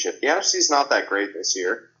Championship. The NFC is not that great this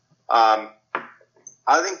year.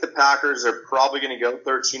 I think the Packers are probably going to go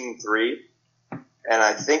 13-3, and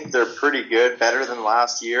I think they're pretty good, better than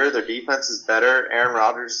last year. Their defense is better. Aaron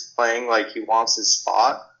Rodgers is playing like he wants his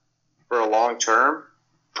spot for a long term.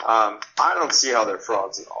 I don't see how they're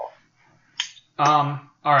frauds at all.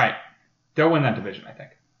 All right. They'll win that division, I think.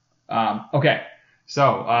 Okay.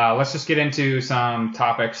 So let's just get into some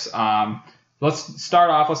topics. Let's start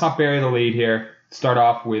off. Let's not bury the lead here. Start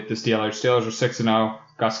off with the Steelers. Steelers are 6-0.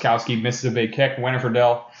 Gostkowski misses a big kick. Winner for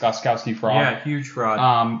Dill. Gostkowski fraud. Yeah, huge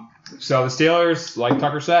fraud. So the Steelers, like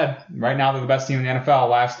Tucker said, right now they're the best team in the NFL,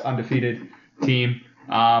 last undefeated team.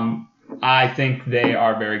 I think they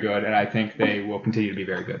are very good, and I think they will continue to be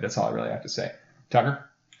very good. That's all I really have to say. Tucker?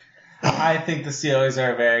 I think the Steelers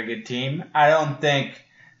are a very good team. I don't think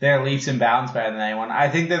they're leaps and bounds better than anyone. I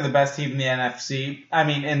think they're the best team in the NFC. I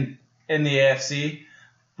mean, in the AFC,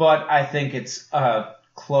 but I think it's a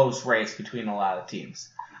close race between a lot of teams.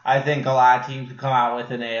 I think a lot of teams will come out with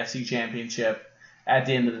an AFC championship at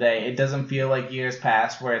the end of the day. It doesn't feel like years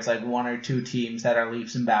past where it's like one or two teams that are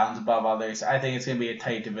leaps and bounds above others. I think it's going to be a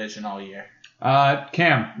tight division all year.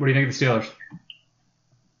 Cam, what do you think of the Steelers?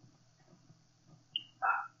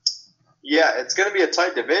 Yeah, it's going to be a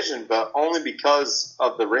tight division, but only because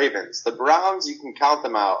of the Ravens. The Browns, you can count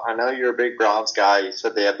them out. I know you're a big Browns guy. You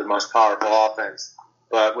said they have the most powerful offense.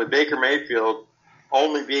 But with Baker Mayfield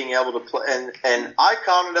only being able to play, and I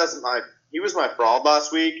counted as he was my fraud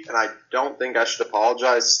last week, and I don't think I should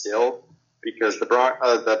apologize still because the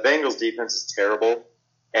Bengals defense is terrible,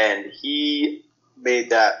 and he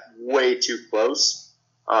made that way too close.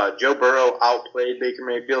 Joe Burrow outplayed Baker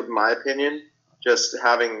Mayfield, in my opinion, just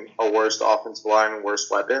having a worse offensive line and worse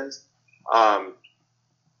weapons. But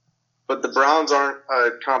the Browns aren't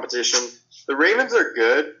a competition. The Ravens are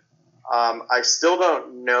good. I still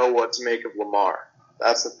don't know what to make of Lamar.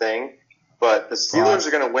 That's the thing. But the Steelers are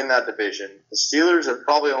going to win that division. The Steelers are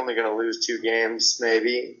probably only going to lose 2 games,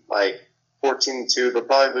 maybe, like 14-2. They'll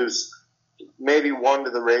probably lose maybe 1 to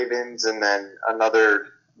the Ravens and then another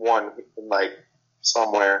 1 in like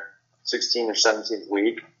somewhere 16th or 17th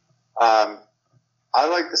week. I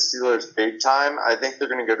like the Steelers big time. I think they're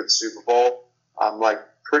going to go to the Super Bowl. I'm like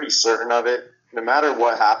pretty certain of it. No matter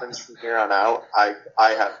what happens from here on out, I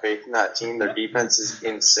have faith in that team. Their defense is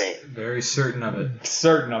insane. Very certain of it.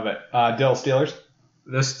 Certain of it. Dill, Steelers?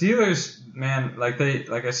 The Steelers, man, like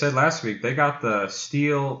I said last week, they got the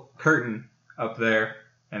steel curtain up there,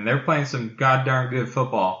 and they're playing some goddamn good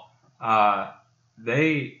football.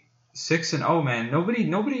 They 6-0, man.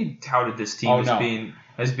 Nobody touted this team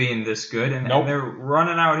as being this good, and they're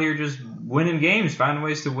running out here just winning games, finding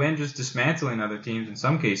ways to win, just dismantling other teams in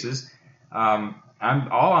some cases. I'm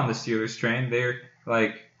all on the Steelers train. They're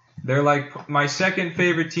like my second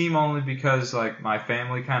favorite team only because like my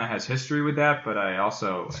family kind of has history with that, but I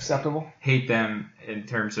also Acceptable. hate them in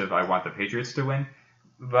terms of I want the Patriots to win.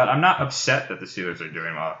 But I'm not upset that the Steelers are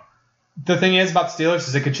doing well. The thing is about the Steelers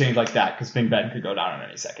is it could change like that because Big Ben could go down in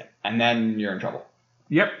any second, and then you're in trouble.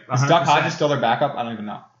 Yep. Is Duck Hodges still their backup? I don't even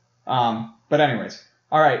know. But anyways.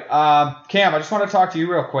 All right. Cam, I just want to talk to you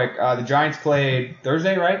real quick. The Giants played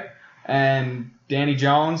Thursday, right? And Danny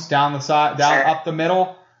Jones down the side, up the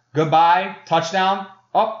middle. Goodbye. Touchdown.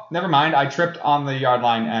 Oh, never mind. I tripped on the yard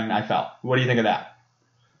line and I fell. What do you think of that?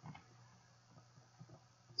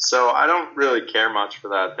 So I don't really care much for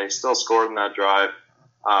that. They still scored in that drive.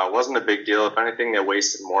 It wasn't a big deal. If anything, they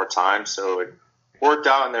wasted more time, so it worked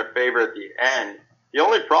out in their favor at the end. The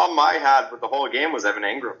only problem I had with the whole game was Evan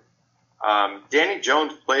Ingram. Danny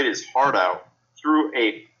Jones played his heart out, threw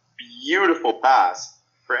a beautiful pass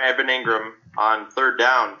for Evan Ingram on 3rd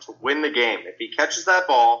down to win the game. If he catches that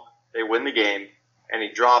ball, they win the game, and he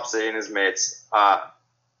drops it in his mitts.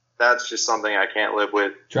 That's just something I can't live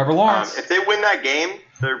with. Trevor Lawrence. If they win that game,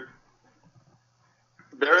 they're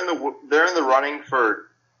in the running for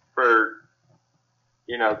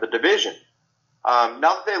the division. Now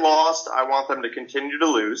that they lost, I want them to continue to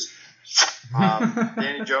lose.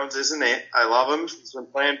 Danny Jones isn't it. I love him. He's been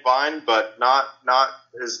playing fine, but not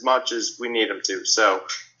as much as we need him to. So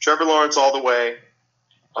Trevor Lawrence all the way.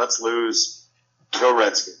 Let's lose. Go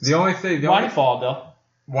Redskins. The only thing. Why did he fall, Bill?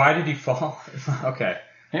 Why did he fall? Okay.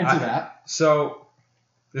 Answer that. So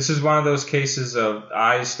This is one of those cases of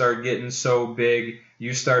eyes start getting so big,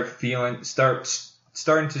 you starting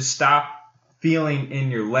to stop feeling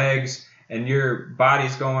in your legs, and your mind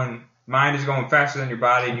is going faster than your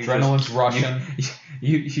body. And Adrenaline's rushing.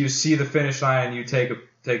 You see the finish line and you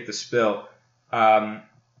take the spill. I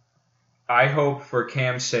hope for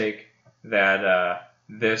Cam's sake that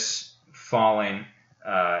this falling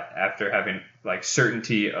after having like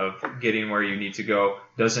certainty of getting where you need to go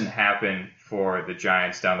doesn't happen for the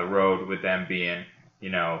Giants down the road, with them being,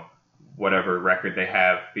 whatever record they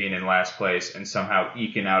have, being in last place and somehow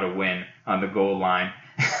eking out a win on the goal line.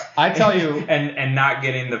 I tell you, and not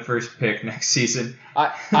getting the first pick next season.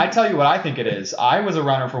 I tell you what I think it is. I was a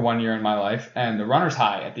runner for 1 year in my life, and the runner's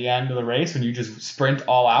high at the end of the race when you just sprint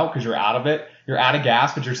all out because you're out of it. You're out of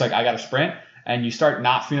gas, but you're just like, I got to sprint. And you start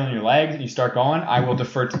not feeling your legs and you start going. I will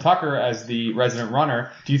defer to Tucker as the resident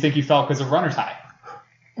runner. Do you think you felt because of runner's high?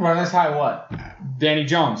 Runner's high what? Danny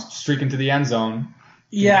Jones streaking to the end zone.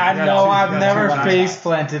 Yeah, no, I've never face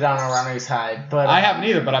planted on a runner's high, but I haven't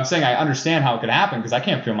either. But I'm saying I understand how it could happen because I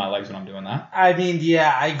can't feel my legs when I'm doing that. I mean,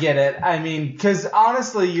 yeah, I get it. I mean, because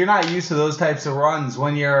honestly, you're not used to those types of runs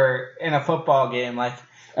when you're in a football game, like.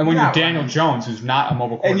 And when you're Daniel Jones, who's not a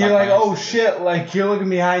mobile quarterback. And you're like, oh shit, like you're looking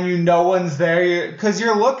behind you, no one's there, because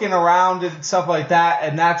you're looking around and stuff like that,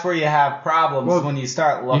 and that's where you have problems when you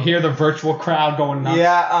start looking. You hear the virtual crowd going nuts.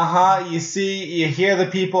 Yeah, you hear the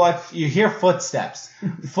people, you hear footsteps.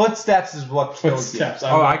 Footsteps is what kills you.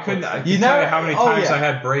 I couldn't tell you how many times I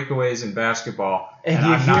had breakaways in basketball, and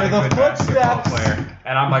you I'm hear not a the good basketball footsteps. player.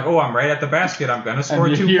 And I'm like, I'm right at the basket, I'm going to score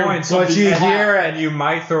 2 points. But you hear and you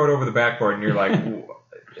might throw it over the backboard, and you're like,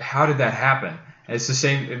 how did that happen? It's the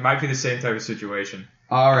same. It might be the same type of situation.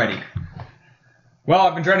 Alrighty. Well,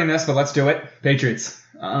 I've been dreading this, but let's do it. Patriots.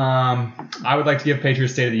 I would like to give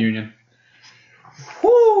Patriots State of the Union.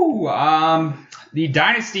 Whoo! The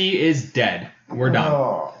dynasty is dead. We're done.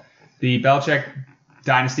 Oh. The Belichick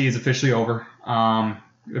dynasty is officially over.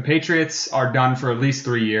 The Patriots are done for at least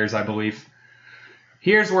 3 years, I believe.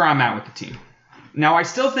 Here's where I'm at with the team. Now, I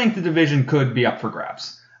still think the division could be up for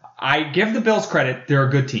grabs. I give the Bills credit. They're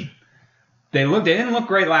a good team. They didn't look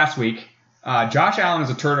great last week. Josh Allen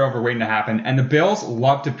is a turnover waiting to happen, and the Bills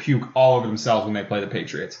love to puke all over themselves when they play the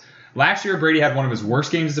Patriots. Last year, Brady had one of his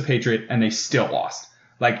worst games as a Patriot, and they still lost.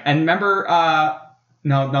 And remember,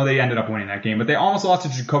 no, they ended up winning that game, but they almost lost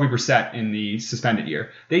to Jacoby Brissett in the suspended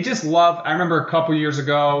year. They just love. I remember a couple years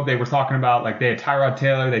ago, they were talking about they had Tyrod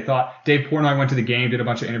Taylor. They thought Dave Portnoy went to the game, did a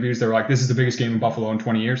bunch of interviews. They were like, "This is the biggest game in Buffalo in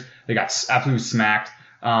 20 years." They got absolutely smacked.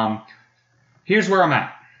 Here's where I'm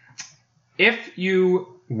at. If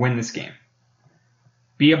you win this game,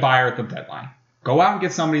 be a buyer at the deadline. Go out and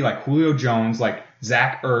get somebody like Julio Jones, like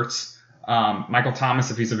Zach Ertz, Michael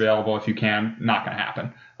Thomas if he's available, if you can. Not going to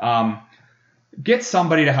happen. Get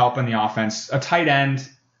somebody to help in the offense. A tight end,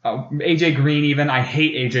 AJ Green even. I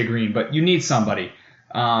hate AJ Green, but you need somebody.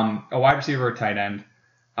 A wide receiver or tight end.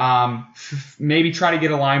 Maybe try to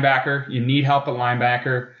get a linebacker. You need help at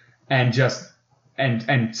linebacker. And just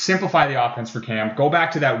and simplify the offense for Cam. Go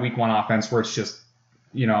back to that week 1 offense where it's just,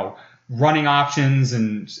 running options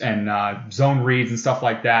and zone reads and stuff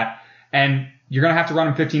like that. And you're going to have to run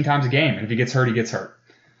him 15 times a game. And if he gets hurt, he gets hurt.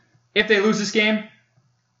 If they lose this game,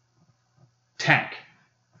 tank.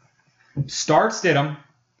 Start Stidham.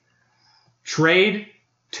 Trade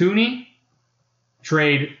Tooney.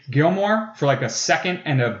 Trade Gilmore for a second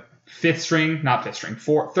and a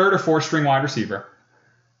third or fourth string wide receiver.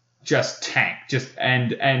 Just tank. Just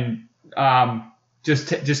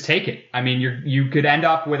take it. I mean, you could end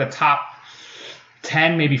up with a top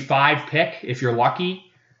 10, maybe 5 pick if you're lucky,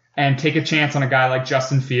 and take a chance on a guy like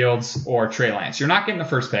Justin Fields or Trey Lance. You're not getting the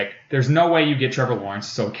first pick. There's no way you get Trevor Lawrence,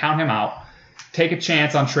 so count him out. Take a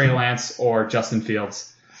chance on Trey Lance or Justin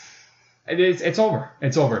Fields. It's over.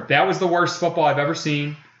 It's over. That was the worst football I've ever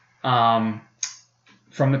seen from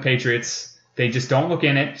the Patriots. They just don't look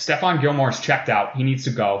in it. Stephon Gilmore's checked out. He needs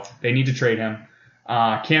to go. They need to trade him.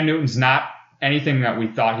 Cam Newton's not anything that we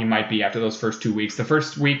thought he might be after those first 2 weeks. The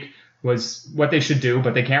first week was what they should do,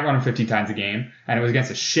 but they can't run him 50 times a game, and it was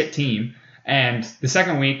against a shit team. And the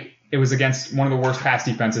second week, it was against one of the worst pass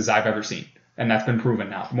defenses I've ever seen, and that's been proven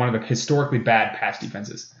now. One of the historically bad pass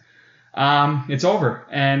defenses. It's over,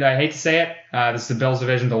 and I hate to say it. This is the Bills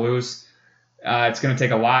division to lose. It's going to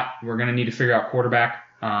take a lot. We're going to need to figure out quarterback.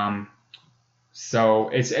 So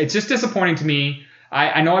it's just disappointing to me.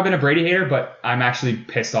 I know I've been a Brady hater, but I'm actually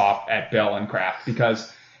pissed off at Bill and Kraft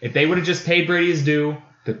because if they would have just paid Brady his due,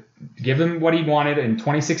 to give him what he wanted in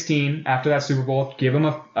 2016 after that Super Bowl, give him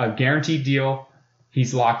a guaranteed deal,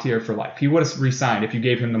 he's locked here for life. He would have re-signed if you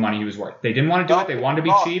gave him the money he was worth. They didn't want to do it. They wanted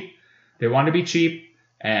to be cheap.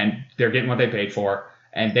 and they're getting what they paid for,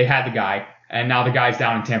 and they had the guy, and now the guy's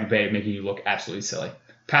down in Tampa Bay making you look absolutely silly.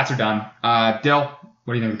 Pats are done. Dill,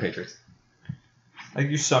 what do you think of the Patriots? I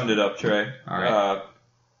think you summed it up, Trey. All right.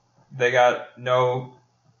 They got no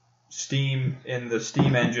steam in the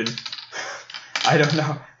steam engine. I don't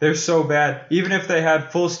know. They're so bad. Even if they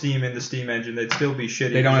had full steam in the steam engine, they'd still be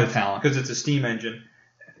shitty. They don't have talent. Because it's a steam engine.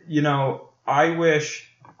 You know, I wish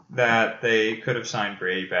that they could have signed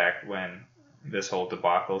Brady back when this whole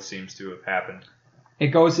debacle seems to have happened.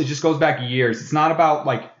 It just goes back years. It's not about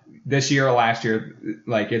like this year or last year.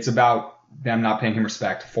 Like it's about them not paying him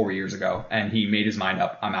respect 4 years ago, and he made his mind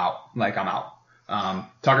up. I'm out. I'm out.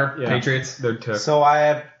 Tucker, Yeah. Patriots. They're tough. So I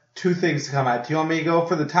have two things to come at. Do you want me to go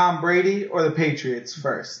for the Tom Brady or the Patriots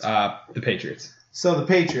first? The Patriots. So the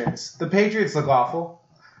Patriots. The Patriots look awful.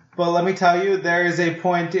 But let me tell you, there is a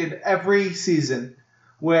point in every season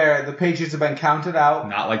where the Patriots have been counted out.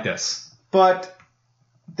 Not like this. But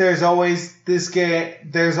there's always this game.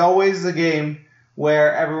 There's always a game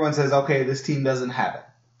where everyone says, "Okay, this team doesn't have it."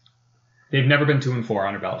 They've never been 2-4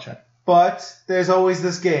 under Belichick. But there's always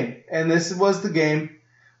this game, and this was the game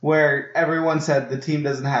where everyone said the team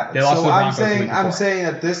doesn't have it. They lost to So the I'm Broncos the week saying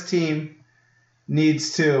before. that this team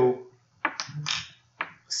needs to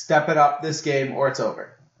step it up this game, or it's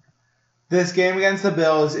over. This game against the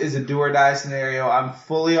Bills is a do or die scenario. I'm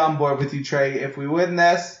fully on board with you, Trey. If we win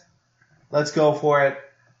this, let's go for it.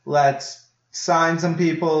 Let's sign some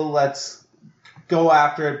people. Let's go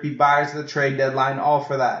after it. Be buyers of the trade deadline. All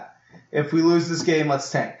for that. If we lose this game, let's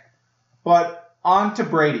tank. But on to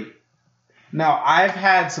Brady. Now, I've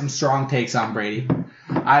had some strong takes on Brady.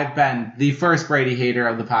 I've been the first Brady hater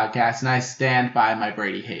of the podcast, and I stand by my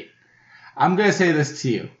Brady hate. I'm going to say this to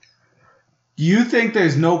you. Do you think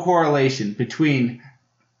there's no correlation between...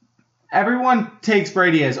 Everyone takes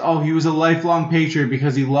Brady as, oh, he was a lifelong Patriot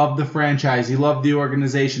because he loved the franchise, he loved the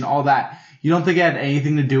organization, all that. You don't think it had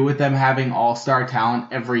anything to do with them having all-star talent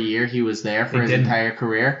every year he was there for his entire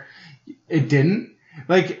career? It didn't?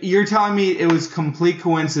 Like, you're telling me it was complete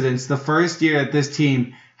coincidence the first year that this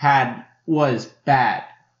team was bad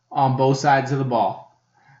on both sides of the ball,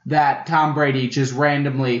 that Tom Brady just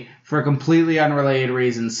randomly, for completely unrelated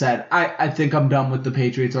reasons, said, I think I'm done with the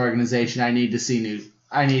Patriots organization. I need to see news.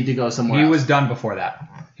 I need to go somewhere else. He was done before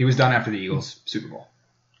that. He was done after the Eagles Super Bowl.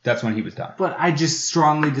 That's when he was done. But I just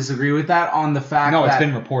strongly disagree with that on the fact No, that... it's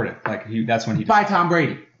been reported. That's when he... By Tom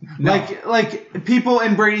Brady. No. Like people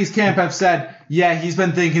in Brady's camp have said, yeah, he's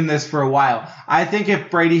been thinking this for a while. I think if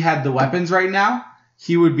Brady had the weapons right now,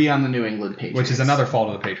 he would be on the New England Patriots. Which is another fault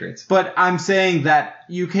of the Patriots. But I'm saying that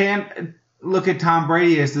you can't look at Tom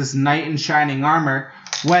Brady as this knight in shining armor.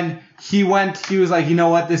 When he was like, you know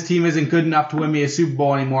what, this team isn't good enough to win me a Super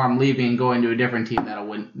Bowl anymore. I'm leaving and going to a different team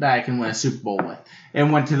that I can win a Super Bowl with.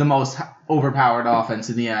 And went to the most overpowered offense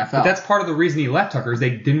in the NFL. But that's part of the reason he left, Tucker, is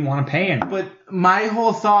they didn't want to pay him. But my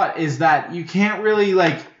whole thought is that you can't really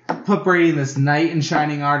put Brady in this knight in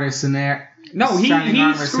shining armor scenario. No, he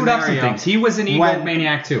screwed up some things. He was an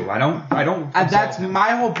egomaniac too. I don't. That's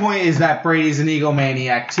my whole point, is that Brady's an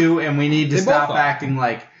egomaniac too, and we need to stop acting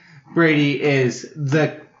like Brady is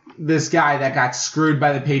this guy that got screwed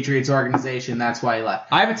by the Patriots organization. That's why he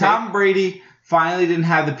left. I have a take. Tom Brady finally didn't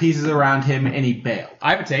have the pieces around him, and he bailed.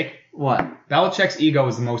 I have a take. What? Belichick's ego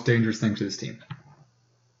is the most dangerous thing to this team.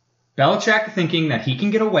 Belichick thinking that he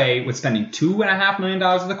can get away with spending $2.5 million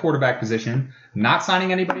at the quarterback position, not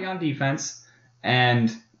signing anybody on defense,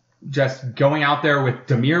 and just going out there with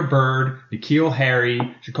Damiere Byrd, N'Keal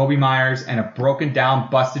Harry, Jacoby Myers, and a broken down,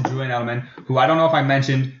 busted Julian Edelman, who I don't know if I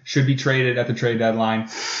mentioned should be traded at the trade deadline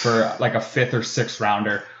for like a 5th or 6th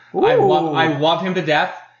rounder. I love him to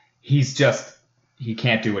death. He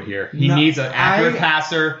can't do it here. He needs an accurate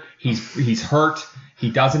passer. He's hurt. He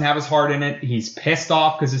doesn't have his heart in it. He's pissed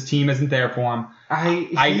off because his team isn't there for him.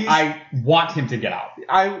 I want him to get out.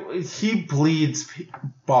 He bleeds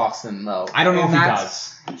Boston, though. I don't know if he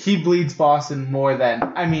does. He bleeds Boston more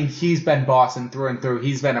than... I mean, he's been Boston through and through.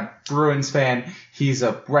 He's been a Bruins fan. He's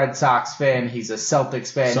a Red Sox fan. He's a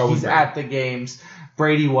Celtics fan. So he's at the games.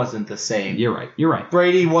 Brady wasn't the same. You're right.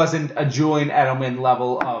 Brady wasn't a Julian Edelman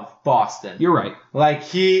level of Boston. You're right.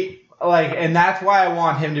 And that's why I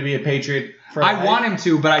want him to be a Patriot. I want him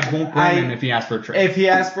to, but I won't blame him if he asks for a trade. If he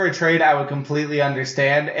asks for a trade, I would completely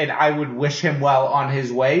understand, and I would wish him well on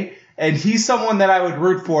his way. And he's someone that I would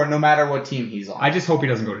root for no matter what team he's on. I just hope he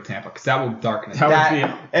doesn't go to Tampa, because that will darken it.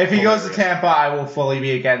 If he goes to Tampa, I will fully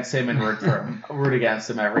be against him and root against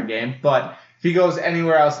him every game. But if he goes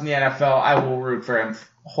anywhere else in the NFL, I will root for him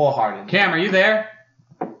wholeheartedly. Cam, are you there?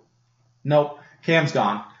 Nope, Cam's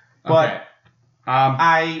gone. But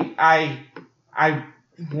okay.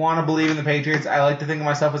 want to believe in the Patriots. I like to think of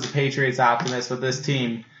myself as a Patriots optimist with this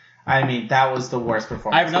team. I mean, that was the worst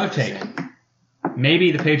performance. I have another take.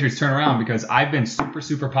 Maybe the Patriots turn around because I've been super,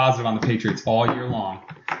 super positive on the Patriots all year long.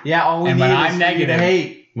 Yeah, all we And need when is I'm for you negative, to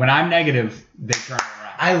hate. When I'm negative, they turn around.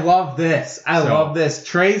 I love this. I So- love this.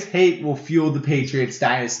 Trey's hate will fuel the Patriots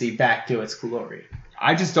dynasty back to its glory.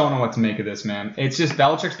 I just don't know what to make of this, man. It's just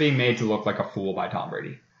Belichick's being made to look like a fool by Tom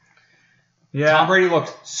Brady. Yeah. Tom Brady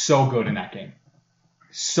looked so good in that game.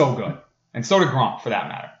 So good. And so did Gronk, for that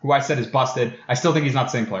matter, who I said is busted. I still think he's not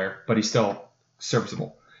the same player, but he's still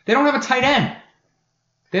serviceable. They don't have a tight end.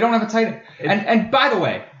 And by the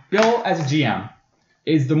way, Bill, as a GM,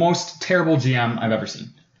 is the most terrible GM I've ever seen.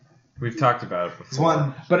 We've talked about it It's before.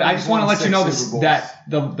 one. But I just want to let you know Super Bowls. that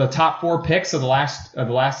the top 4 picks of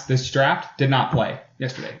this draft did not play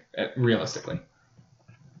yesterday, realistically.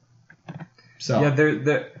 So Yeah,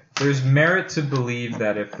 there's merit to believe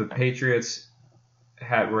that if the Patriots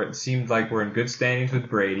where it seemed like we're in good standings with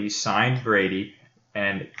Brady, signed Brady,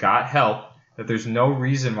 and got help, that there's no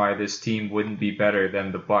reason why this team wouldn't be better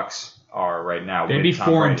than the Bucs are right now. They'd with be Tom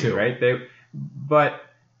 4-2, right? But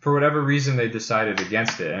for whatever reason, they decided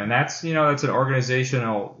against it, and that's an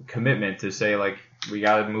organizational commitment to say like we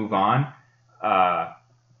got to move on.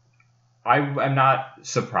 I'm not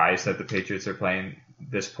surprised that the Patriots are playing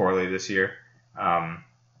this poorly this year. And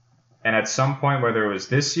at some point, whether it was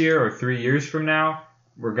this year or 3 years from now,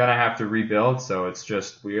 we're going to have to rebuild. So it's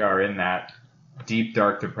just we are in that deep,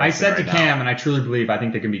 dark depression. I said to right Cam, now. and I truly believe I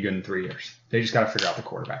think they can be good in 3 years. They just got to figure out the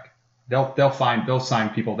quarterback. They'll sign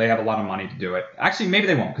people. They have a lot of money to do it. Actually, maybe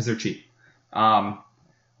they won't because they're cheap. What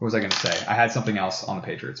was I going to say? I had something else on the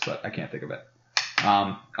Patriots, but I can't think of it.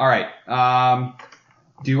 All right.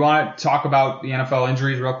 Do you want to talk about the NFL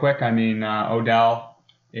injuries real quick? I mean, Odell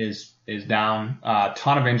is down. A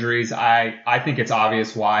ton of injuries. I think it's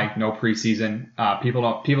obvious why no preseason.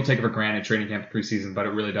 People take it for granted training camp preseason, but it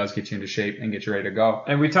really does get you into shape and get you ready to go.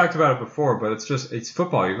 And we talked about it before, but it's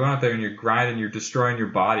football. You're going out there and you're grinding, you're destroying your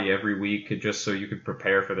body every week just so you can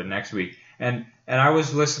prepare for the next week. And I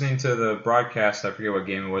was listening to the broadcast, I forget what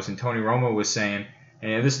game it was, and Tony Romo was saying,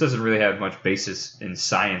 and this doesn't really have much basis in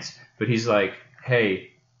science, but he's like, hey,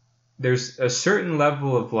 there's a certain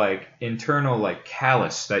level of like internal like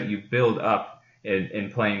callus that you build up in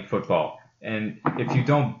playing football, and if you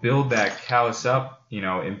don't build that callus up,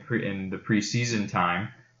 in the preseason time,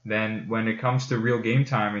 then when it comes to real game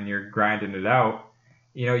time and you're grinding it out,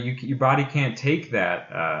 your body can't take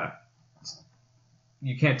that.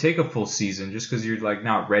 You can't take a full season just because you're like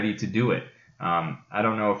not ready to do it. I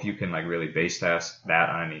don't know if you can like really base that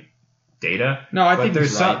on any data. No, I think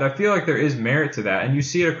there's he's right. I feel like there is merit to that, and you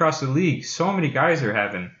see it across the league. So many guys are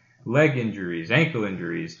having leg injuries, ankle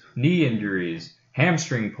injuries, knee injuries,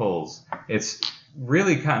 hamstring pulls. It's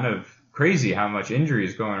really kind of crazy how much injury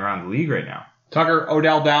is going around the league right now. Tucker,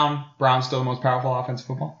 Odell down. Browns still the most powerful offense in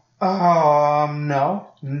football?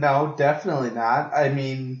 No, definitely not. I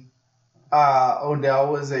mean,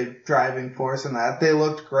 Odell was a driving force in that. They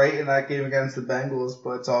looked great in that game against the Bengals,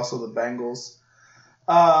 but it's also the Bengals.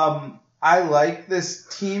 I like this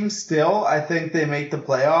team still. I think they make the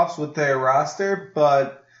playoffs with their roster,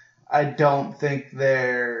 but I don't think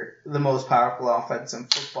they're the most powerful offense in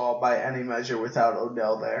football by any measure without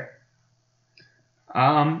Odell there.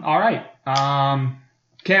 All right.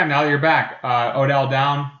 Cam, now that you're back, Odell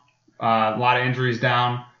down, a lot of injuries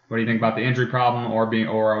down. What do you think about the injury problem or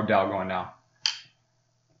Odell going down?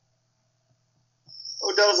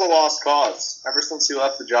 Odell's a lost cause. Ever since he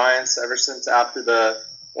left the Giants, ever since after the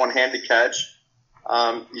one-handed catch,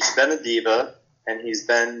 he's been a diva, and he's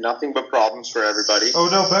been nothing but problems for everybody.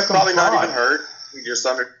 Odell He's Beckham's probably not fraud. even hurt. He just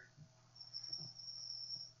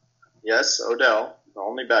Yes, Odell,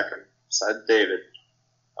 only Beckham, besides David.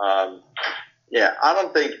 I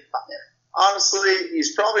don't think. Honestly,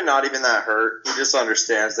 he's probably not even that hurt. He just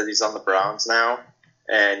understands that he's on the Browns now,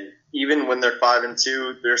 and even when they're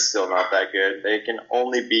 5-2, they're still not that good. They can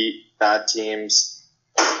only beat bad teams.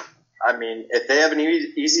 I mean, if they have an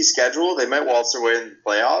easy schedule, they might waltz their way in the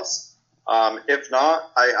playoffs. If not,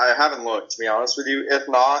 I haven't looked, to be honest with you. If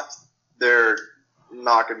not, they're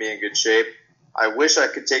not going to be in good shape. I wish I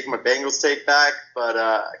could take my Bengals take back, but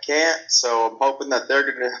I can't. So I'm hoping that they're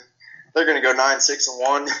gonna go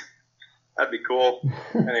 9-6-1. That'd be cool.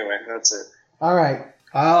 Anyway, that's it. All right.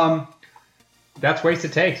 That's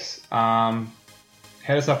Wasted Takes. Hit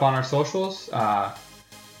us up on our socials.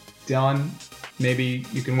 Dylan, maybe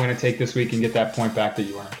you can win a take this week and get that point back that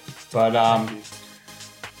you earned. But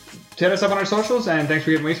hit us up on our socials, and thanks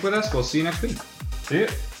for getting wasted with us. We'll see you next week. See ya.